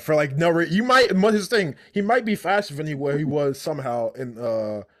 Yeah, for like no, you might. His thing, he might be faster than he was somehow in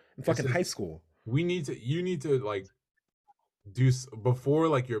fucking high school. You need to like before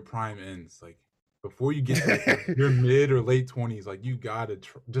like your prime ends, like before you get to like, your mid or late 20s, like you gotta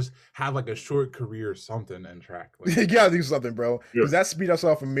just have like a short career or something in track. Like, You gotta do something, bro. Because that speed I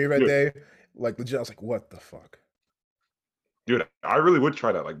saw from me that day, like legit, I was like, what the fuck, dude? I really would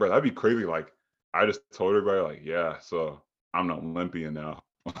try that. Like, bro, that'd be crazy. Like, I just told everybody, like, yeah, so I'm an Olympian now.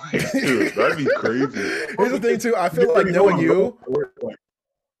 Like, dude, that'd be crazy. Here's the thing too. I feel like knowing you,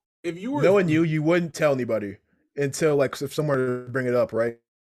 if you were knowing you wouldn't tell anybody until like if someone were to bring it up, right?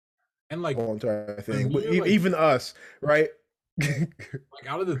 And like entire thing, Amir, like, even us, right? Like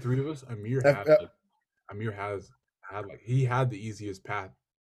out of the three of us, Amir has had like he had the easiest path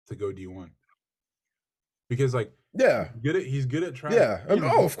to go D1 because like he's good at track. Yeah.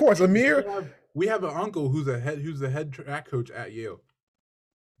 Oh, of course, Amir. We have an uncle who's the head track coach at Yale.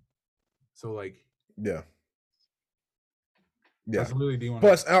 So like yeah. That's really D1.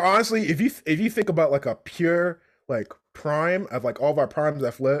 Plus, honestly, if you think about like a pure like prime of like all of our primes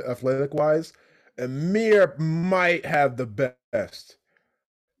athletic wise, Amir might have the best.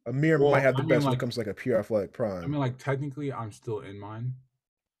 Amir might have the best when it comes to like a pure athletic prime. I mean, like technically, I'm still in mine.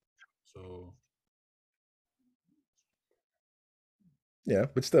 So yeah,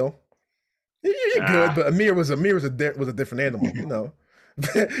 but still, you're good. But Amir was a different animal, you know.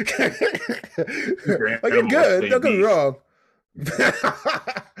 Like you're good. Don't get me wrong.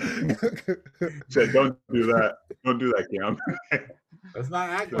 Said, don't do that. Don't do that, Cam. That's not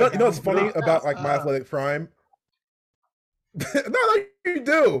acting. You know what's funny about like my athletic prime? No, you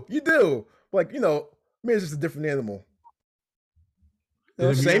do. Like, you know, Amir's just a different animal. You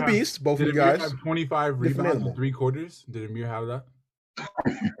know, same beast, both of you guys. Have 25 rebounds in 3 quarters. Did Amir have that?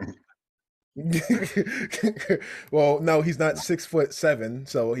 Well, no, he's not 6'7",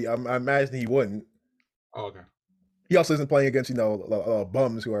 so I imagine he wouldn't. Oh, okay. He also isn't playing against, you know,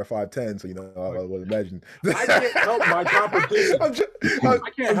 bums who are 5'10", so, you know, I would imagine. I can't help my competition. I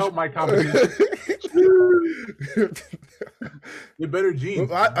can't help my competition. With better genes.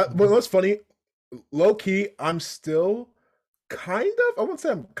 But what's funny, low key, I'm still kind of, I won't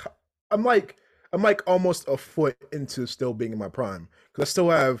say I'm like almost a foot into still being in my prime. Because I still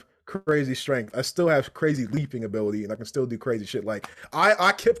have crazy strength. I still have crazy leaping ability, and I can still do crazy shit. Like,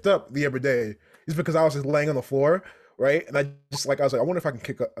 I kipped up the other day just because I was just laying on the floor, right? And I was like, I wonder if I can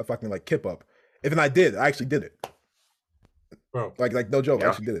kip up. And I did. I actually did it. Bro. Like no joke, I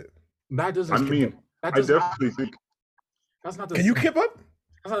actually did it. That doesn't. I mean, I definitely think. That's not the Can same. you kip up?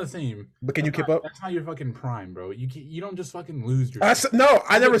 That's not the same. But can you kip up? That's not your fucking prime, bro. You don't just fucking lose your.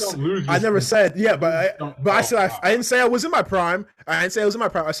 I never said. Yeah, but I said I didn't say I was in my prime. I didn't say I was in my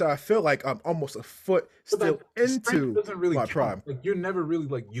prime. I said I feel like I'm almost a foot still into my prime. Like you're never really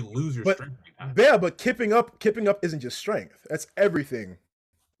like you lose your strength. Yeah, but kipping up isn't just strength. That's everything.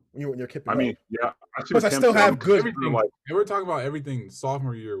 When you're kipping up. I mean, yeah. Because I still have good. Everything, like, we're talking about everything.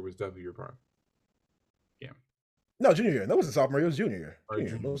 Sophomore year was definitely your prime. Yeah. No, junior year. That wasn't sophomore year. It was junior year.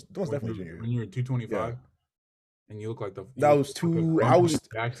 That was definitely junior year. When you were 225, and you look like the. That was I was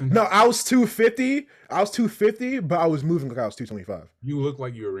 250. I was 250, but I was moving like I was 225. You look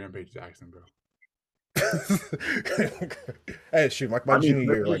like you were Rampage Jackson, bro. Hey, shoot, like my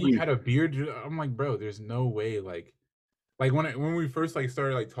junior year, like you had a beard. I'm like, bro, there's no way, like when we first like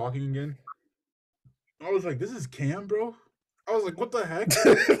started like talking again, I was like, this is Cam, bro. I was like, what the heck? I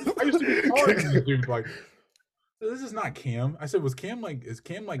used to be taller than this dude. Like, this is not Cam. I said, is Cam like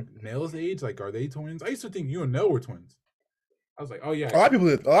Nell's age? Like, are they twins? I used to think you and Nell were twins. I was like, oh yeah. A lot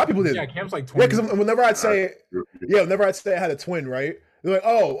of people did. Yeah, Cam's like 20. Yeah, because whenever I'd say I had a twin, right? They're like,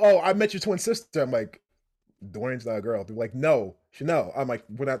 oh, I met your twin sister. I'm like, Dorian's not a girl. They're like, no, Chanel. I'm like,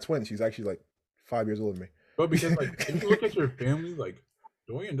 we're not twins. She's actually like 5 years older than me. But because like if you look at your family, like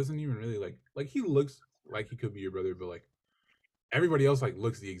Dorian doesn't even really like he looks like he could be your brother, but like everybody else like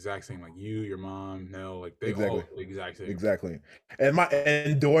looks the exact same. Like you, your mom, Nell, like they all look the exact same. Exactly.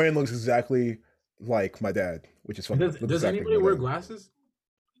 And Dorian looks exactly like my dad, which is funny. Does anybody wear glasses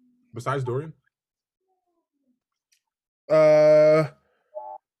besides Dorian? My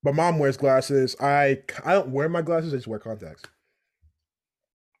mom wears glasses. I don't wear my glasses. I just wear contacts.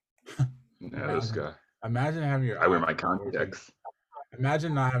 Yeah, this guy. Imagine having your. I wear my contacts.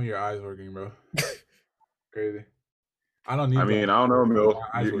 Imagine not having your eyes working, bro. Crazy. I don't need. I mean, I don't know, Mill.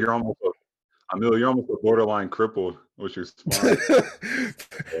 You're almost you're almost a borderline crippled with your spine.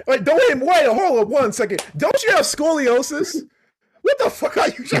 Wait, wait, hold up 1 second. Don't you have scoliosis? What the fuck are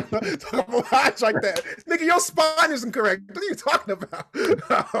you talking about eyes like that? Nigga, your spine isn't correct. What are you talking about?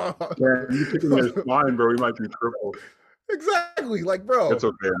 Yeah, you kicking your spine, bro. You might be crippled. Exactly. Like, bro. It's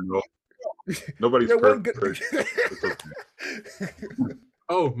okay, Mill. Nobody's perfect. It's okay.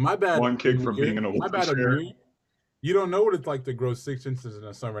 Oh, my bad. One kick from being in a my bad, wheelchair. Amir. You don't know what it's like to grow 6 inches in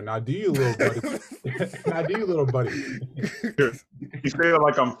the summer. Now, do you, little buddy? Now, do you, little buddy? You say it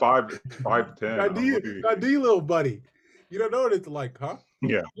like I'm 5'10". Now, do you, little buddy? You don't know what it's like, huh?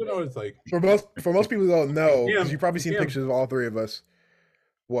 Yeah. You know what it's like. For most people who don't know, Damn, because you've probably seen damn. pictures of all three of us.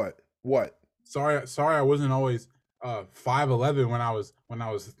 What? Sorry, I wasn't always 5'11" when I was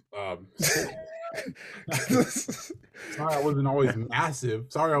sorry, I wasn't always massive.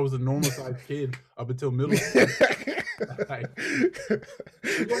 Sorry, I was a normal sized kid up until middle school. Like, what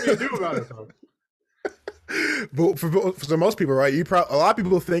do you want me to do about it, bro? But for most people, right? A lot of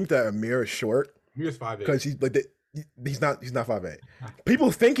people think that Amir is short Amir's 5'8". because he's like he's not 5'8".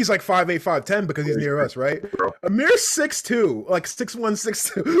 People think he's like 5'8", 5'10" because he's near us, right? Amir's 6'2", like 6'1",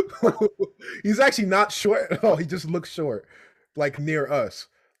 6'2". He's actually not short at all. He just looks short, like near us.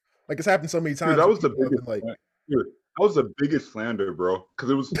 Like it's happened so many times. Dude, that was the people have biggest. been like, Dude, that was the biggest slander, bro. Because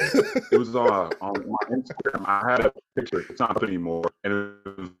it was on my Instagram. I had a picture. It's not up anymore, and it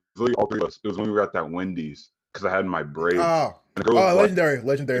was literally all three of us. It was when we were at that Wendy's because I had my braids. oh, And the girl was like-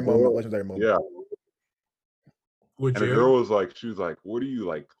 legendary moment. Yeah. Would And the you? girl was like, she was like, "What are you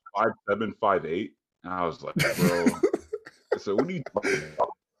like 5'7", 5'8"?" And I was like, "Bro," I said, "What are you talking about?"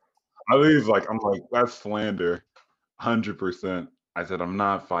 I was like, "I'm like that's slander, 100%." I said, "I'm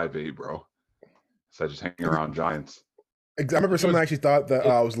not 5'8", bro." So I just hang around giants. I remember someone actually thought that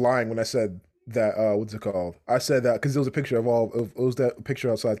I was lying when I said that. What's it called? I said that because there was a picture it was that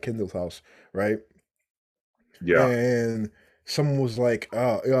picture outside Kendall's house, right? Yeah. And someone was like,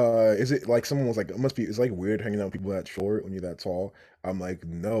 is it like someone was like, it's like weird hanging out with people that short when you're that tall. I'm like,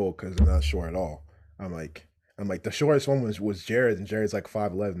 no, because they're not short at all. I'm like, the shortest one was Jared, and Jared's like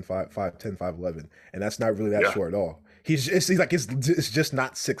 5'11", 5'10", 5'11", and that's not really that Yeah. short at all. He's like it's just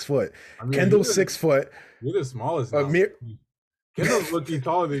not 6 foot. I mean, Kendall's 6 foot. You're the smallest. Now. Amir, Kendall's looking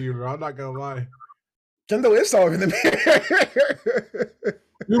taller than you, bro. I'm not gonna lie. Kendall is taller than me.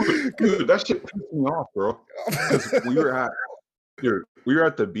 Dude, that shit pissed me off, bro. Because we were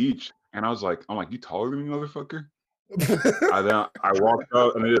at the beach, and I'm like, you taller than me, motherfucker? I walked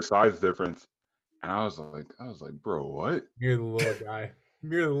up, and there's a size difference, and I was like, bro, what? You're the little guy.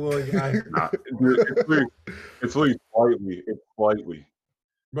 You're the little guy. Nah, it's really slightly. It's slightly.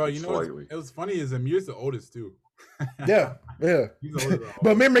 Bro, you know Slightly. it was funny is Amir's the oldest too. yeah. He's the oldest.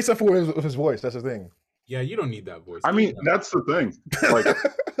 But Amir makes up for it with his voice. That's the thing. Yeah, you don't need that voice. I mean, that's the thing. Like,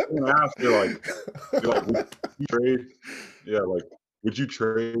 when I ask, you're like, would you trade? Yeah, like, would you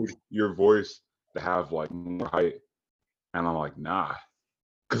trade your voice to have like more height? And I'm like, nah,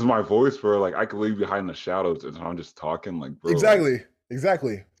 because my voice, bro, like, I could leave behind the shadows, and I'm just talking, like, bro. Exactly.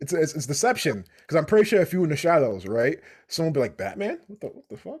 It's deception. Because I'm pretty sure if you were in the shadows, right, someone would be like, Batman? What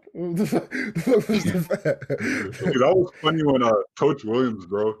the fuck? Dude, that was funny when Coach Williams,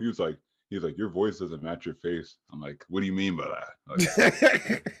 bro, he was like, your voice doesn't match your face. I'm like, what do you mean by that? Like,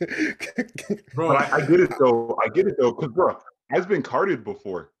 bro, but I get it though. Because bro, I've been carded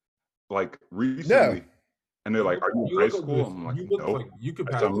before, like recently, and they're like, "Are you in high school?" I'm like, "No." You could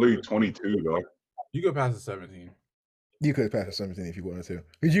pass. I'm literally 22, though. You could pass a 17. You could pass a 17 if you wanted to.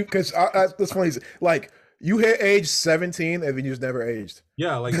 Because that's funny. Like, you hit age 17 and then you just never aged.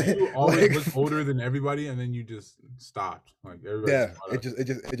 Yeah, like you always Like- look older than everybody, and then you just stopped. Like everybody. Yeah,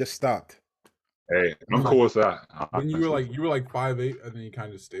 it just stopped. Hey, I'm cool with that. Then you were like 5'8", and then you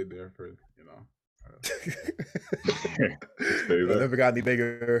kind of stayed there for Stay I there. never got any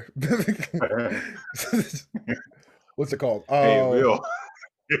bigger. What's it called? Hey, Will.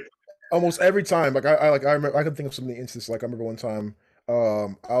 Almost every time, like I remember, I can think of so many instances. Like I remember one time,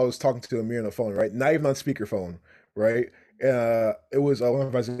 I was talking to Amir on the phone, right? Not even on speakerphone, right? It was one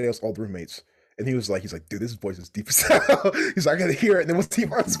of Isaiah's old roommates, and he's like, dude, this voice is deep as hell. He's like, I gotta hear it, and it was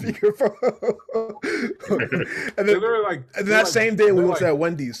deep on speakerphone. and then, they're like, that same day, we went to that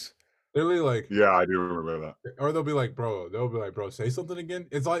Wendy's. They're like, Yeah, I do remember that. or they'll be like, bro, say something again.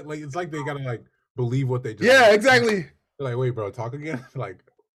 It's like they gotta like believe what they just. Yeah, said. exactly. They're like, wait, bro, talk again. Like,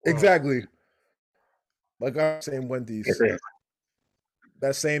 whoa. Exactly. Like I was saying Wendy's.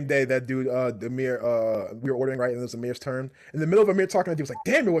 That same day, that dude, Amir, we were ordering right, and it was Amir's turn. In the middle of Amir talking, he was like,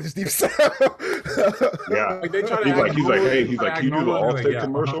 "Damn, it was just deep sound." Yeah. Like they try to. He's act like, normal, hey, they try to can you act do the normal, and they're Allstate like,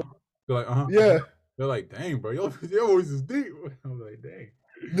 commercial? They're like, Yeah. They're like, dang, bro, your voice is deep. I'm like, dang.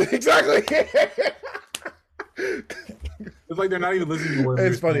 Exactly. It's like they're not even listening to what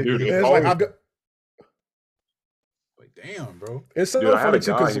It's funny. Dude, It's like I've got. Like, damn, bro. It's so Dude, I had funny a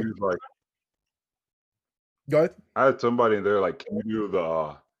too. guy. Cause He was like, go ahead. I had somebody in there like, can you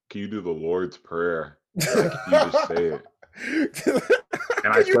do the Lord's Prayer? Like, can you just say it?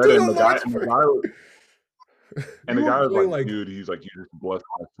 And I Can you said do it, the and the guy, Lord's and the Prayer? guy, was- and the You guy was really, like, like- dude, he's like, you just blessed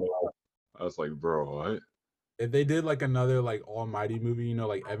my soul. I was like, bro, what? If they did like another like Almighty movie, you know,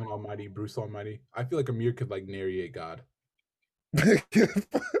 like Evan Almighty, Bruce Almighty, I feel like Amir could like narrate God.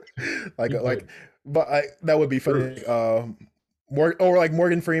 like, but that would be funny. Like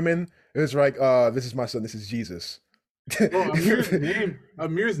Morgan Freeman. It was like, this is my son. This is Jesus. Bro,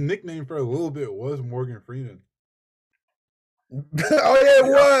 Amir's nickname for a little bit was Morgan Freeman. Oh yeah,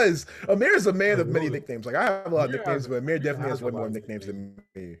 it was. Amir is a man I of many love it. nicknames. Like I have a lot of Amir nicknames, has- but Amir Amir definitely has has a one lot more of nicknames than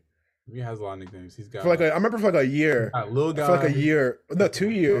me. Amir has a lot of nicknames. He's got For like I remember for like a year, got Lil Guy, for like a year, no,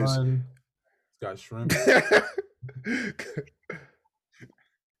 2 years. Gun, he's got Shrimp. Yeah.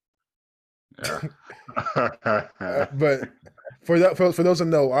 But for those who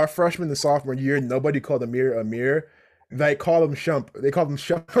know, our freshman and sophomore year, nobody called Amir. They called him Shump. They called him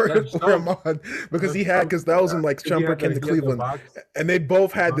Shumper That's or Shump. Ramon because he had because that was when like He had Shumper came the- to he had the Cleveland, box. and they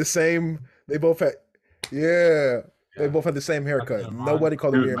both had the same. They both had, yeah. They Yeah. both had the same haircut. Ramon. Nobody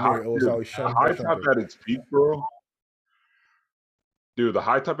called Dude, Amir Amir. It was always the Shump. high top at its peak, bro. Dude, the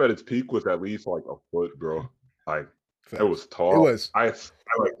high top at its peak was at least like a foot, bro. Like it was tall. It was.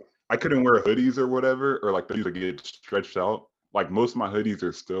 I couldn't wear hoodies or whatever, or like the hoodies that get stretched out. Like most of my hoodies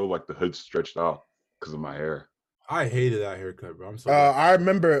are still like the hood stretched out because of my hair. I hated that haircut, bro. I'm sorry. I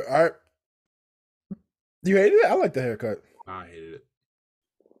remember. You hated it? I like the haircut. I hated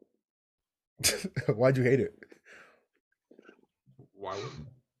it. Why'd you hate it? Why wouldn't?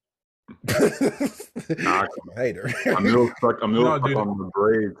 Nah, Hater. I'm still stuck. I'm still No, stuck dude. on the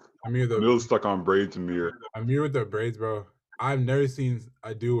braids. Amir I'm the still stuck on braids, Amir. Amir with the braids, bro. I've never seen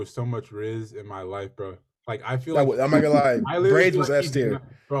a dude with so much riz in my life, bro. Like I feel like I'm not gonna lie. I literally Braids feel was like he S did tier. not-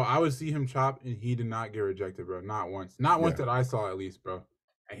 bro. I would see him chop, and he did not get rejected, bro. Not once. Not once Yeah. that I saw, at least, bro.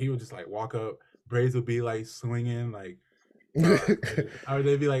 And he would just like walk up. Braids would be like swinging, like, or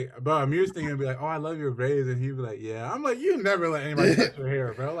they'd be like, bro. Amir's thing would be like, "Oh, I love your braids," and he'd be like, "Yeah." I'm like, "You never let anybody touch your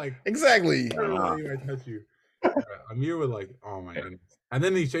hair, bro." Like, Exactly. never let anybody touch you. Amir would like, oh my goodness. And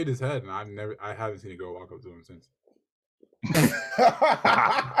then he shaved his head, and I haven't seen a girl walk up to him since.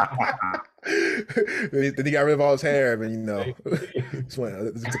 Then he got rid of all his hair, and it's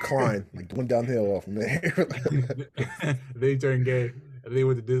a decline, like went downhill off from there. They turned gay, and they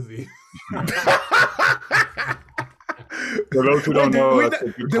went to Disney. For those who don't know,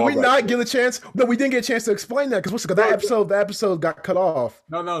 Did we not get a chance? No, we didn't get a chance to explain that because that episode got cut off.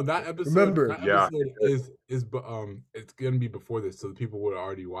 No, that episode. Remember. That Yeah. episode is it's gonna be before this, so the people would have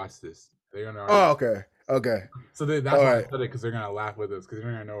already watched this. They're gonna. Oh, Already, okay. So that's all why right. I said it, because they're gonna laugh with us, because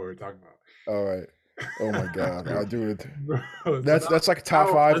they're gonna know what we're talking about. All right. Oh my god, I do it. Bro, so That's like top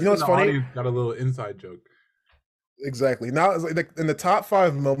now five. us You know in what's the funny? audience got a little inside joke. Exactly. Now it's like in the top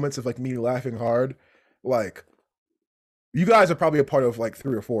 5 moments of like me laughing hard, like you guys are probably a part of like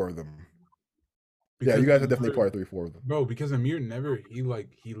 3 or 4 of them. Yeah, you guys are definitely part of 3 or 4 of them. Bro, because Amir he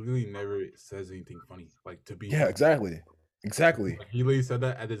literally never says anything funny. Like, to be Yeah, funny. exactly. Like, he literally said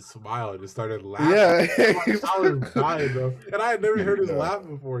that and then smiled and just started laughing. Yeah. I was dying, bro. And I had never heard his Yeah. laugh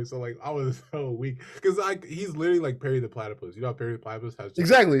before, so like I was so weak. Because he's literally like Perry the Platypus. You know how Perry the Platypus has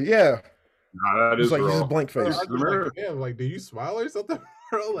Exactly. Yeah. Nah, that It's is like real. just blank Bro, I face. was just like, damn, like, do you smile or something,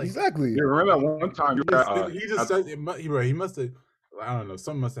 bro? Like, Exactly. Yeah, remember that one time he just said he must have. I don't know.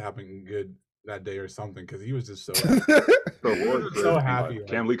 Something must have happened good that day or something, because he was just so so happy. Like,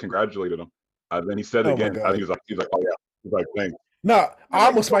 Cam Lee congratulated him. Then he said Oh my again. God. He's like, oh yeah. He's like, thanks. No, I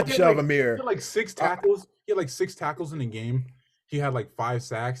almost He had smacked the shit out of like- Amir. He had like 6 tackles. He had like 6 tackles in the game. He had like 5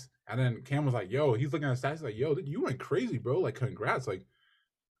 sacks. And then Cam was like, yo, he's looking at the stats. He's like, yo, you went crazy, bro. Like, congrats. Like,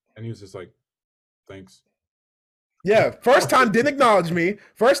 and he was just like, thanks. Yeah, first time didn't acknowledge me.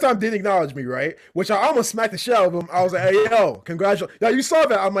 Right? Which I almost smacked the shit out of him. I was like, hey, yo, congratulations. Yeah, you saw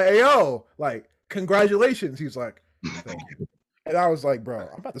that. I'm like, hey, yo, like, congratulations. He's like, thank you. And I was like, bro,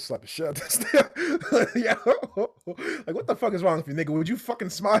 I'm about to slap the shit out of this thing. Yeah. Like, what the fuck is wrong with you, nigga? Would you fucking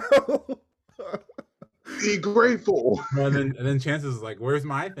smile? Be grateful. And then Chances was like, where's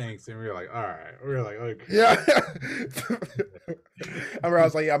my thanks? And we were like, all right. We were like, okay. Yeah. I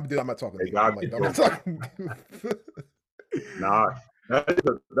was like, yeah, I'm not talking to Hey, you. I'm God, not talking to you. Nah,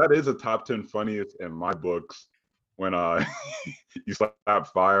 that is a top 10 funniest in my books. When you slap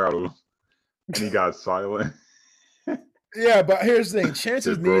fire out of him and he got silent. Yeah, but here's the thing: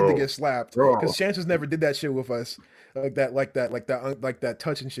 Chances Shit, needed to bro. get slapped Bro. because Chances never did that shit with us, like that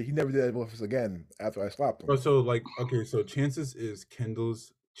touch and shit. He never did that with us again after I slapped him. Bro, so like, okay, so Chances is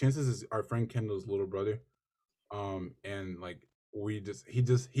our friend Kendall's little brother. And like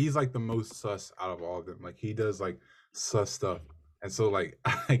he's like the most sus out of all of them. Like he does like sus stuff. And so like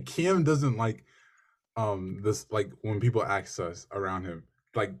Cam doesn't like this, like when people act sus around him,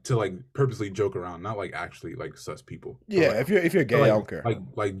 like to like purposely joke around, not like actually like sus people. But, Yeah, like, if you're gay, like, I don't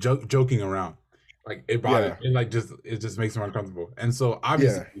care. joking around. Like it bothers Yeah. it just makes him uncomfortable. And so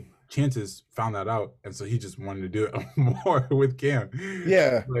obviously Chances found that out, and so he just wanted to do it more with Cam.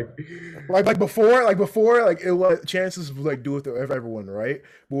 Yeah. Like before, like it was Chances would like do it to everyone, right?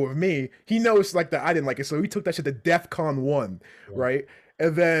 But with me, he knows like that I didn't like it, so he took that shit to DEFCON 1, right?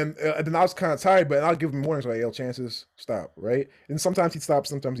 And then I was kind of tired, but I'll give him warnings like, "Yo, Chances, stop," right? And sometimes he'd stop,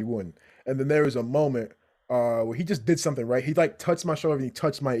 sometimes he wouldn't. And then there was a moment where he just did something, right? He like touched my shoulder and he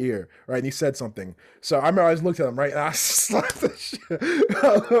touched my ear, right? And he said something. So I remember I just looked at him, right? And I slapped the shit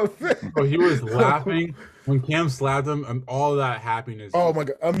out of him. Bro, he was laughing when Cam slapped him, and all that happiness. Oh my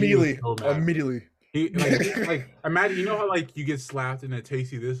god! Immediately, so mad. immediately. He like imagine, you know how like you get slapped and it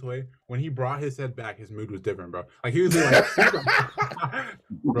takes you this way. When he brought his head back, his mood was different, bro. Like he was like,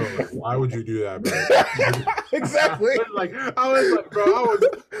 bro, like, why would you do that, bro? Exactly. I was like, bro,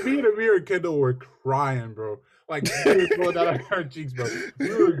 me and Amir and Kendall were crying, bro. Like tears flowing down our cheeks, bro. We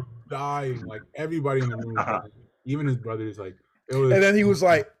were dying. Like everybody in the room, was dying. Even his brothers, like it was. And then he was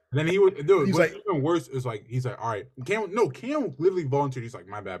like, and then he would do it. He's What's like- even worse is like he's like, all right, Cam literally volunteered. He's like,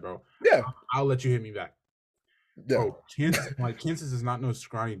 my bad, bro. yeah, I'll let you hit me back. yeah. Bro, Chances is not no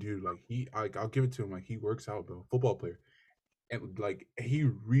scrawny dude. Like I'll give it to him. Like he works out, bro. Football player. And like he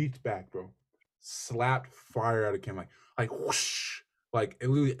reached back, bro, slapped fire out of Cam, like whoosh. Like it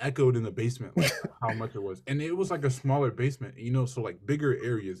literally echoed in the basement, like how much it was. And it was like a smaller basement, you know, so like bigger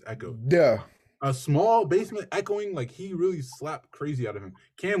areas echoed. Yeah. A small basement echoing, like he really slapped crazy out of him.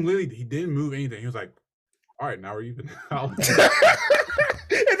 Cam literally, he didn't move anything. He was like, all right, now we're even. And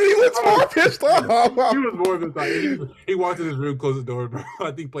then he was more pissed off. He was more of a he walked in his room, closed the door, bro.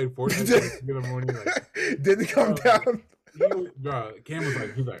 I think played Fortnite in the morning. Like, didn't come down. Bro, Cam was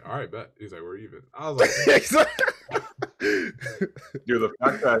like, he's like, all right, bet. He's like, we're even. I was like, Dude, the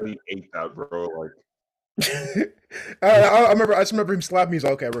fact that he ate that, bro, like I just remember him slapping me. He's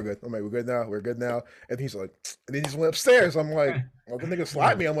like, okay, we're good. I'm like, we're good now. And he's like, and then he just went upstairs. I'm like, well, the nigga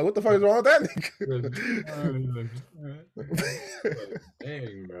slapped me. I'm like, what the fuck is wrong with that nigga?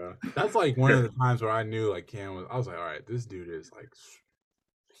 dang, bro. That's like one of the times where I knew like Cam was. I was like, all right, this dude is like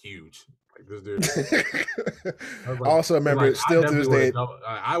huge. Like this dude. I also remember like, still to this day.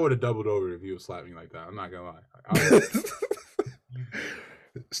 I would have doubled over if he was slapping me like that. I'm not gonna lie.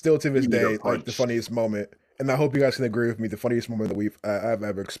 Still to this You need a day, like the punch. funniest moment, and I hope you guys can agree with me. The funniest moment that I've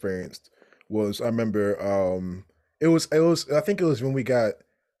ever experienced was I remember it was I think it was when we got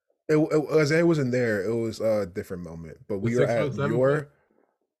it wasn't there. It was a different moment, but we were at 607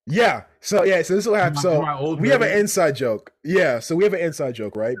 your So this will happen. So my old we have an building? inside joke. Yeah, so we have an inside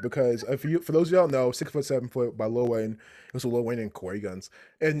joke, right? Because for those of y'all know, 6 foot 7 foot by Lil Wayne. It was Lil Wayne and Corey Guns,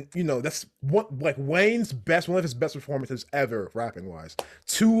 and you know that's one one of his best performances ever, rapping wise.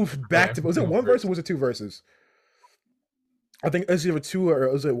 Two back to was it one verse or was it two verses? I think it was either two or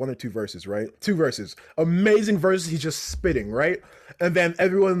was it one or two verses, right? Two verses, amazing verses. He's just spitting, right? And then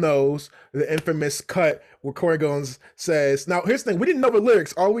everyone knows the infamous cut where Corey Guns says, "Now here's the thing: we didn't know the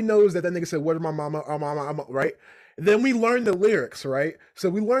lyrics. All we know is that nigga said, "Where's my mama? Oh, mama," right? Then we learned the lyrics, right? So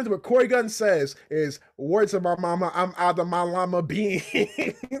we learned what Corey Gunn says is "Words of my mama, I'm out of my llama bean."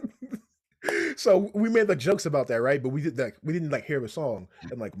 So we made like jokes about that, right? But we didn't like hear the song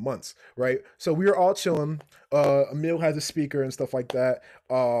in like months, right? So we were all chilling. Emil has a speaker and stuff like that.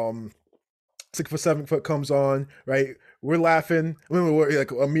 6 foot 7 foot comes on, right? We're laughing. We're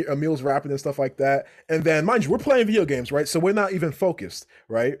like Emil's rapping and stuff like that. And then, mind you, we're playing video games, right? So we're not even focused,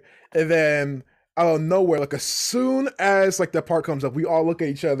 right? And then out of nowhere, like as soon as like that part comes up, we all look at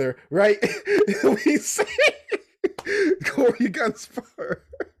each other, right? And we say, "Corey Guns first."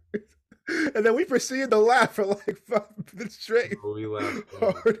 And then we proceeded to laugh for like 5 minutes straight. We laughed.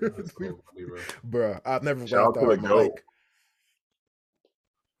 Harder That's than so funny, bro. Bruh, I've never Shout out laughed to the out GOAT. like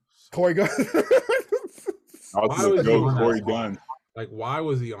Corey Guns. I Why was was gonna he go on that Corey song? Gun. Like, why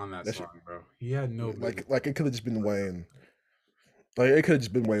was he on that That shit- song, bro? He had no like it could have just been Wayne. Like it could have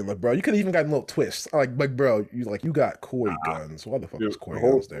just been Wayne. Like, bro, you could have even gotten a little twist. Like, bro, you got Corey Guns. Why the fuck Dude, was the Corey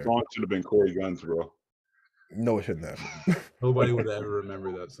whole Guns there? song should have been Corey Guns, bro. No, it shouldn't have. Nobody would ever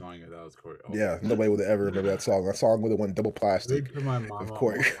remember that song if that was Corey. Oh, Yeah, nobody would ever remember that song. That song would have went double plastic. Big to my mama, Of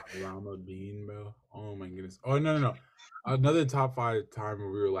course. Rama Bean, bro. Oh my goodness. Oh no. Another top 5 time where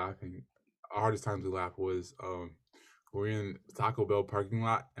we were laughing. Our hardest times we laughed was we were in Taco Bell parking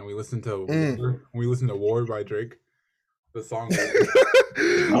lot and we listened to War by Drake. The song.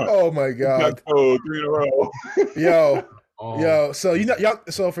 Oh my god. Oh, 3 in a row. Yo. Oh, Yo, so y'all,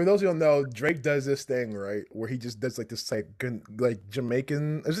 so for those who don't know, Drake does this thing, right, where he just does like this like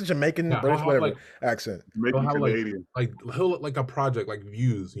Jamaican, is it Jamaican, yeah, British, I'll have, whatever like, accent. Make He'll it have, like- Canadian. like he'll like a project like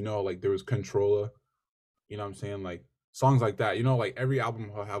Views, you know, like there was Controlla, you know what I'm saying, like songs like that, you know, like every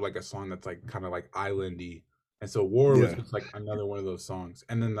album will have like a song that's like kind of like islandy, and so War was Yeah. just like another one of those songs,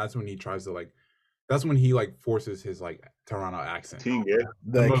 and then that's when he tries to like, that's when he like forces his like Toronto accent. King, yeah.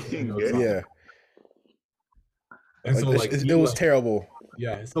 The Like, most famous song. yeah, And so like it he, was like- terrible.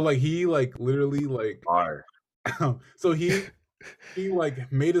 yeah, so like he like literally like Fire. so he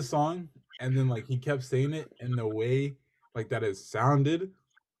like made a song and then like he kept saying it in the way like that it sounded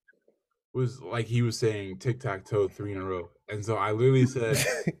was like he was saying tic-tac-toe 3 in a row. And so I literally said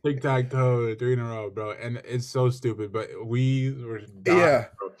tic-tac-toe 3 in a row, bro. And it's so stupid, but we were dying, Yeah.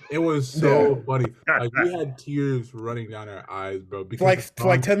 bro. It was so funny. Like we had tears running down our eyes, bro. Because For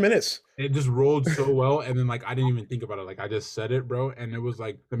like 10 minutes. it just rolled so well, and then like I didn't even think about it. Like I just said it, bro, and it was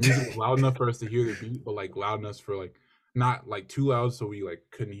like the music was loud enough for us to hear the beat, but like loud enough for like not like too loud, so we like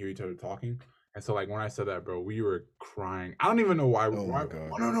couldn't hear each other talking. And so like when I said that, bro, we were crying. I don't even know why. Oh my why God.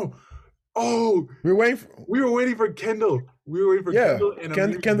 Oh, no. Oh, We were waiting for, we were waiting for Kendall. We were waiting for yeah, Kendall and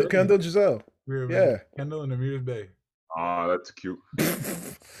Amir's Bay. Kendall Giselle. We were yeah. waiting for Kendall and Amir's Bay. Oh, that's cute.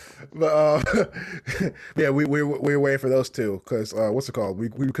 But yeah, we were waiting for those two because what's it called? We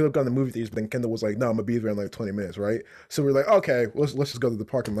could have gone to movie theaters, but then Kendall was like, "No, I'm gonna be there in like 20 minutes, right?" So we're like, "Okay, let's just go to the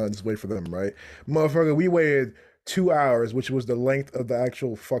parking lot and just wait for them, right?" Motherfucker, we waited 2 hours, which was the length of the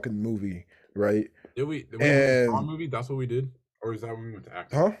actual fucking movie, right? Did we And- the Saw movie? That's what we did, or is that when we went to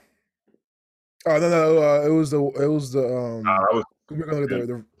act? Huh? Oh no, it was the That was we were gonna go to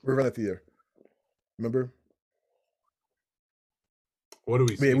the Ravenna Theater. Remember? What do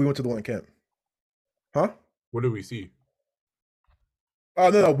we see? Yeah, we went to the one in Kent. Huh? What did we see? Oh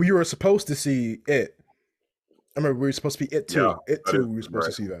no, we were supposed to see it. I remember we were supposed to be it too. Yeah, It that too. is We were supposed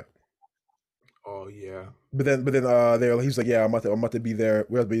right. to see that. Oh yeah. But then he's like, yeah, I'm about to be there.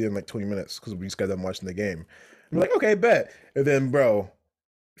 We'll be there in like 20 minutes because we just got done watching the game. I'm like, okay, bet. And then, bro,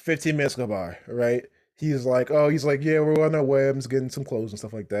 15 minutes go by, right? He's like, yeah, we're on our way. I'm just getting some clothes and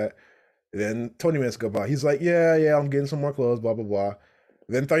stuff like that. And then 20 minutes go by. He's like, yeah, I'm getting some more clothes, blah, blah, blah.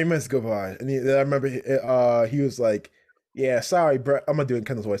 Then 30 minutes go by. And then I remember he was like, yeah, sorry, bro. I'm gonna do it in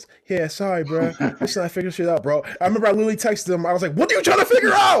Kendall's voice. Yeah, sorry, bro. Just trying to figure shit out, bro. I remember I literally texted him. I was like, what are you trying to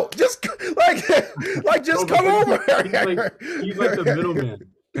figure out? Just just come over. He's like the middleman.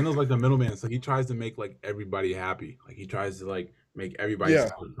 Kendall's like the middleman, so he tries to make like everybody happy. Like he tries to like make everybody Yeah.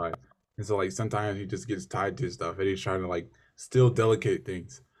 satisfied. And so like sometimes he just gets tied to stuff, and he's trying to like still delicate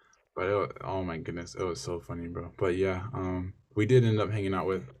things. But oh my goodness, it was so funny, bro. But yeah, we did end up hanging out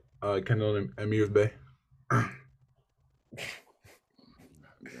with Kendall and Amir's Bay.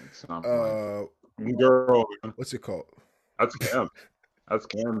 It's not mine. Uh, Girl, what's it called? that's Cam. That's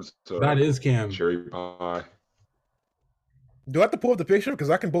Cam's That is Cam. cherry pie. Do I have to pull up the picture? Because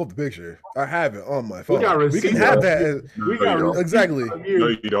I can pull up the picture. I have it on my phone. got We receipts, can have bro. that. We No, got you don't. Exactly. No,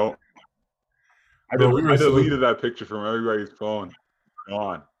 you don't. Bro, we were I so- deleted that picture from everybody's phone. Come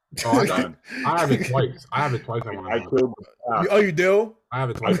on. Oh, I, Done. I have it twice. I have it twice on my I phone. killed the Oh, you do? I have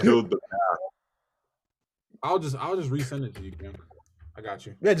it I twice. killed the I'll just resend it to you, Cam. I got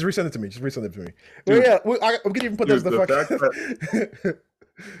you. Yeah, just resend it to me. Just resend it to me. Dude. Well, yeah, we can even put those Dude, the the fuck.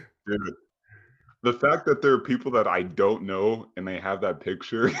 Dude, the fact that there are people that I don't know and they have that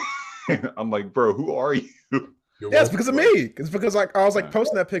picture, I'm like, bro, who are you? You're Yeah, it's welcome. because of me. It's because I was like Yeah.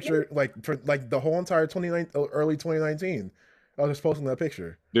 posting that picture like for like the whole entire early 2019. I was just posting that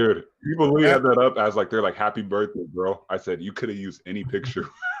picture. Dude, people really have that up as like they're like, happy birthday, bro. I said, you could have used any picture.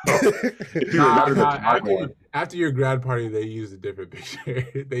 If you were not in the timeline. After your grad party, they used a different picture.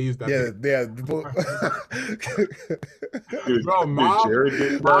 They used that. Yeah, picture. yeah. Dude, Bro, dude, mom, Jared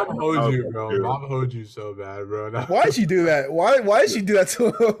did that. mom I owes was you, like, bro. dude. Mom owes you so bad, bro. Why'd she do that? Why did she do that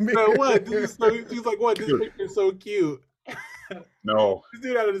to me? Man, what? She's like, what? This Dude. picture's so cute. No, This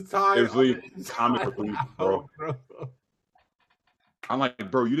dude at his time. It was really comic relief, bro. bro. I'm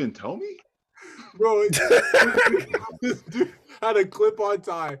like, bro, you didn't tell me? Bro, this dude had a clip-on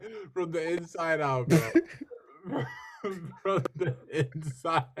tie from the inside out, bro. From the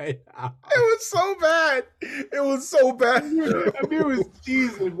inside out. It was so bad. It was so bad. Amir was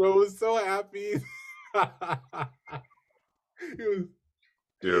cheesing, bro. Was so happy. He was-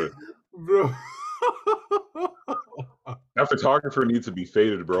 Dude, bro. that photographer needs to be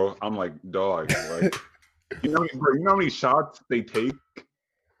faded, bro. I'm like, dog. Like, bro, you know how many shots they take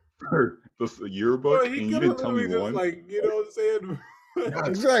for this yearbook, Bro, and he you could didn't have tell me literally one. just like, you know what I'm saying?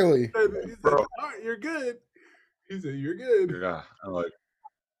 Exactly. He said, Bro. all right, you're good. He said, you're good. Yeah, I'm like,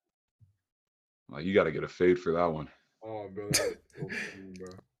 you got to get a fade for that one. Oh, bro. That was so funny, bro.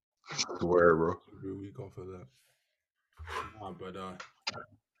 I swear, bro. Should be a week off of that. Nah, but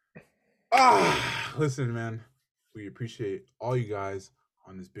listen, man. We appreciate all you guys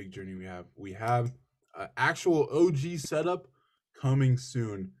on this big journey we have. We have an actual OG setup coming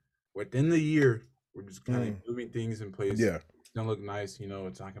soon. Within the year, we're just kind of moving things in place. Yeah. It's gonna look nice, you know.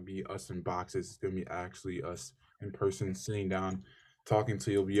 It's not gonna be us in boxes. It's gonna be actually us in person, sitting down, talking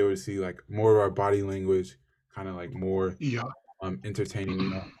to you. You'll be able to see like more of our body language, kind of like more entertaining. You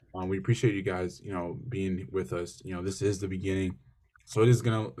know, we appreciate you guys, you know, being with us. You know, this is the beginning, so it's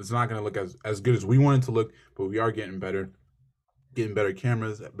not gonna look as good as we want it to look, but we are getting better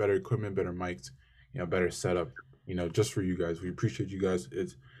cameras, better equipment, better mics, you know, better setup. You know, just for you guys. We appreciate you guys.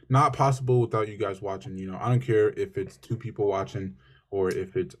 It's not possible without you guys watching. You know, I don't care if it's 2 people watching or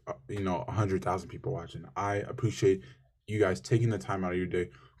if it's 100,000 people watching. I appreciate you guys taking the time out of your day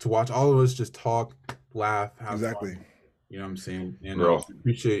to watch all of us just talk, laugh, have Exactly. fun. You know what I'm saying? And Bro.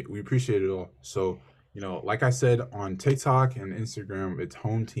 we appreciate it all. So, you know, like I said, on TikTok and Instagram, it's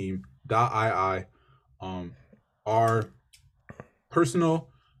hometeam.ii. Our personal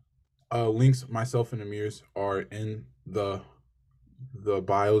links, myself and Amir's, are in the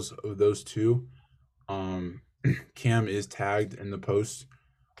bios of those two. Cam is tagged in the post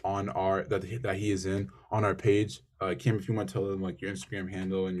on our that he is in on our page. Cam, if you want to tell them like your Instagram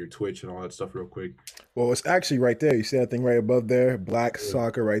handle and your Twitch and all that stuff real quick. Well, it's actually right there. You see that thing right above there? Black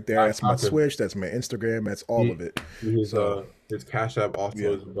Soccer right there. Black That's my Soccer. Switch. That's my Instagram. That's all of it. His So- his Cash App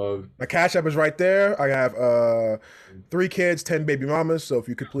also is above. My Cash App is right there. I have 3 kids, 10 baby mamas. So if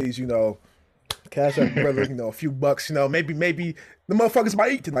you could please, Cash App, brother, a few bucks, maybe the motherfuckers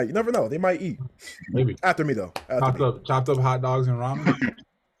might eat tonight. You never know. They might eat. Maybe After me, though. After me. chopped up hot dogs and ramen.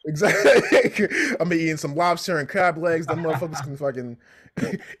 Exactly. I'm gonna eating some lobster and crab legs. Them motherfuckers can fucking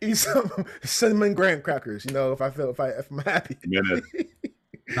eat some cinnamon graham crackers. If I'm happy. Minute.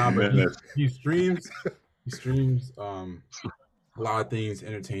 Nah, but Minute. he streams a lot of things,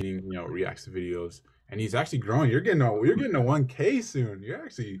 entertaining, reacts to videos, and he's actually growing. You're getting a 1K soon. You're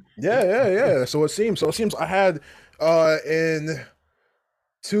actually Yeah. So it seems I had in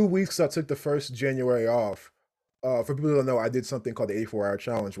 2 weeks I took the first January off. For people who don't know, I did something called the 84-hour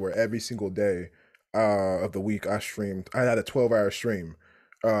challenge where every single day of the week I streamed. I had a 12-hour stream,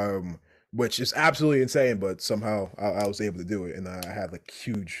 which is absolutely insane, but somehow I was able to do it, and I had like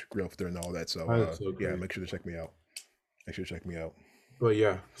huge growth during all that. So, That's so yeah, great. make sure to check me out. But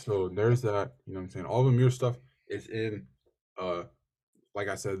yeah, so there's that. You know what I'm saying? All of Amir stuff is in like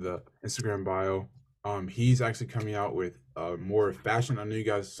I said, the Instagram bio. He's actually coming out with more fashion. I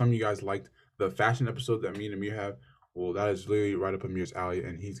know some of you guys liked the fashion episode that me and Amir have. Well, that is literally right up Amir's alley,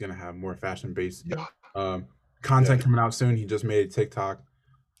 and he's gonna have more fashion based content coming out soon. He just made a TikTok.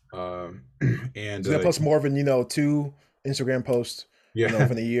 And So I post more than 2 Instagram posts.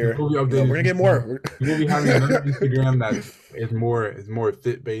 For the year. We'll be We're updating. gonna get more. We'll be having another Instagram that is more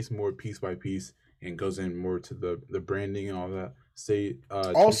fit based, more piece by piece, and goes in more to the branding and all that.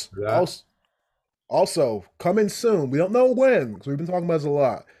 Also, coming soon. We don't know when, because we've been talking about this a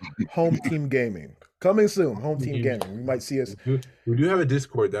lot. Home Team Gaming. Coming soon. Home Team Gaming. You might see us. We do have a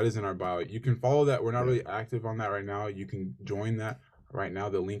Discord that is in our bio. You can follow that. We're not really active on that right now. You can join that right now.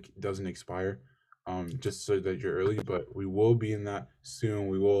 The link doesn't expire. Just so that you're early, but we will be in that soon.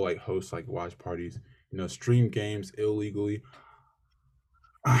 We will host watch parties, stream games illegally.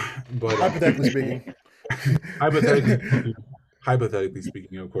 But Hypothetically speaking. hypothetically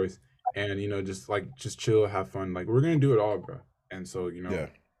speaking, of course, and just chill, have fun. We're gonna do it all, bro. And so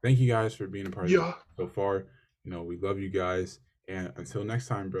thank you guys for being a part of it so far. We love you guys, and until next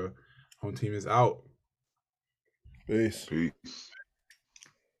time, bro. Home Team is out. Peace.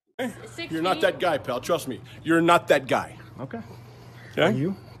 You're not that guy, pal. Trust me. You're not that guy. Okay. Okay?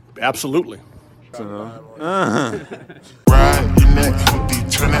 You? Absolutely. Ride your neck, hope they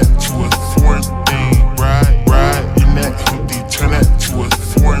turn that to a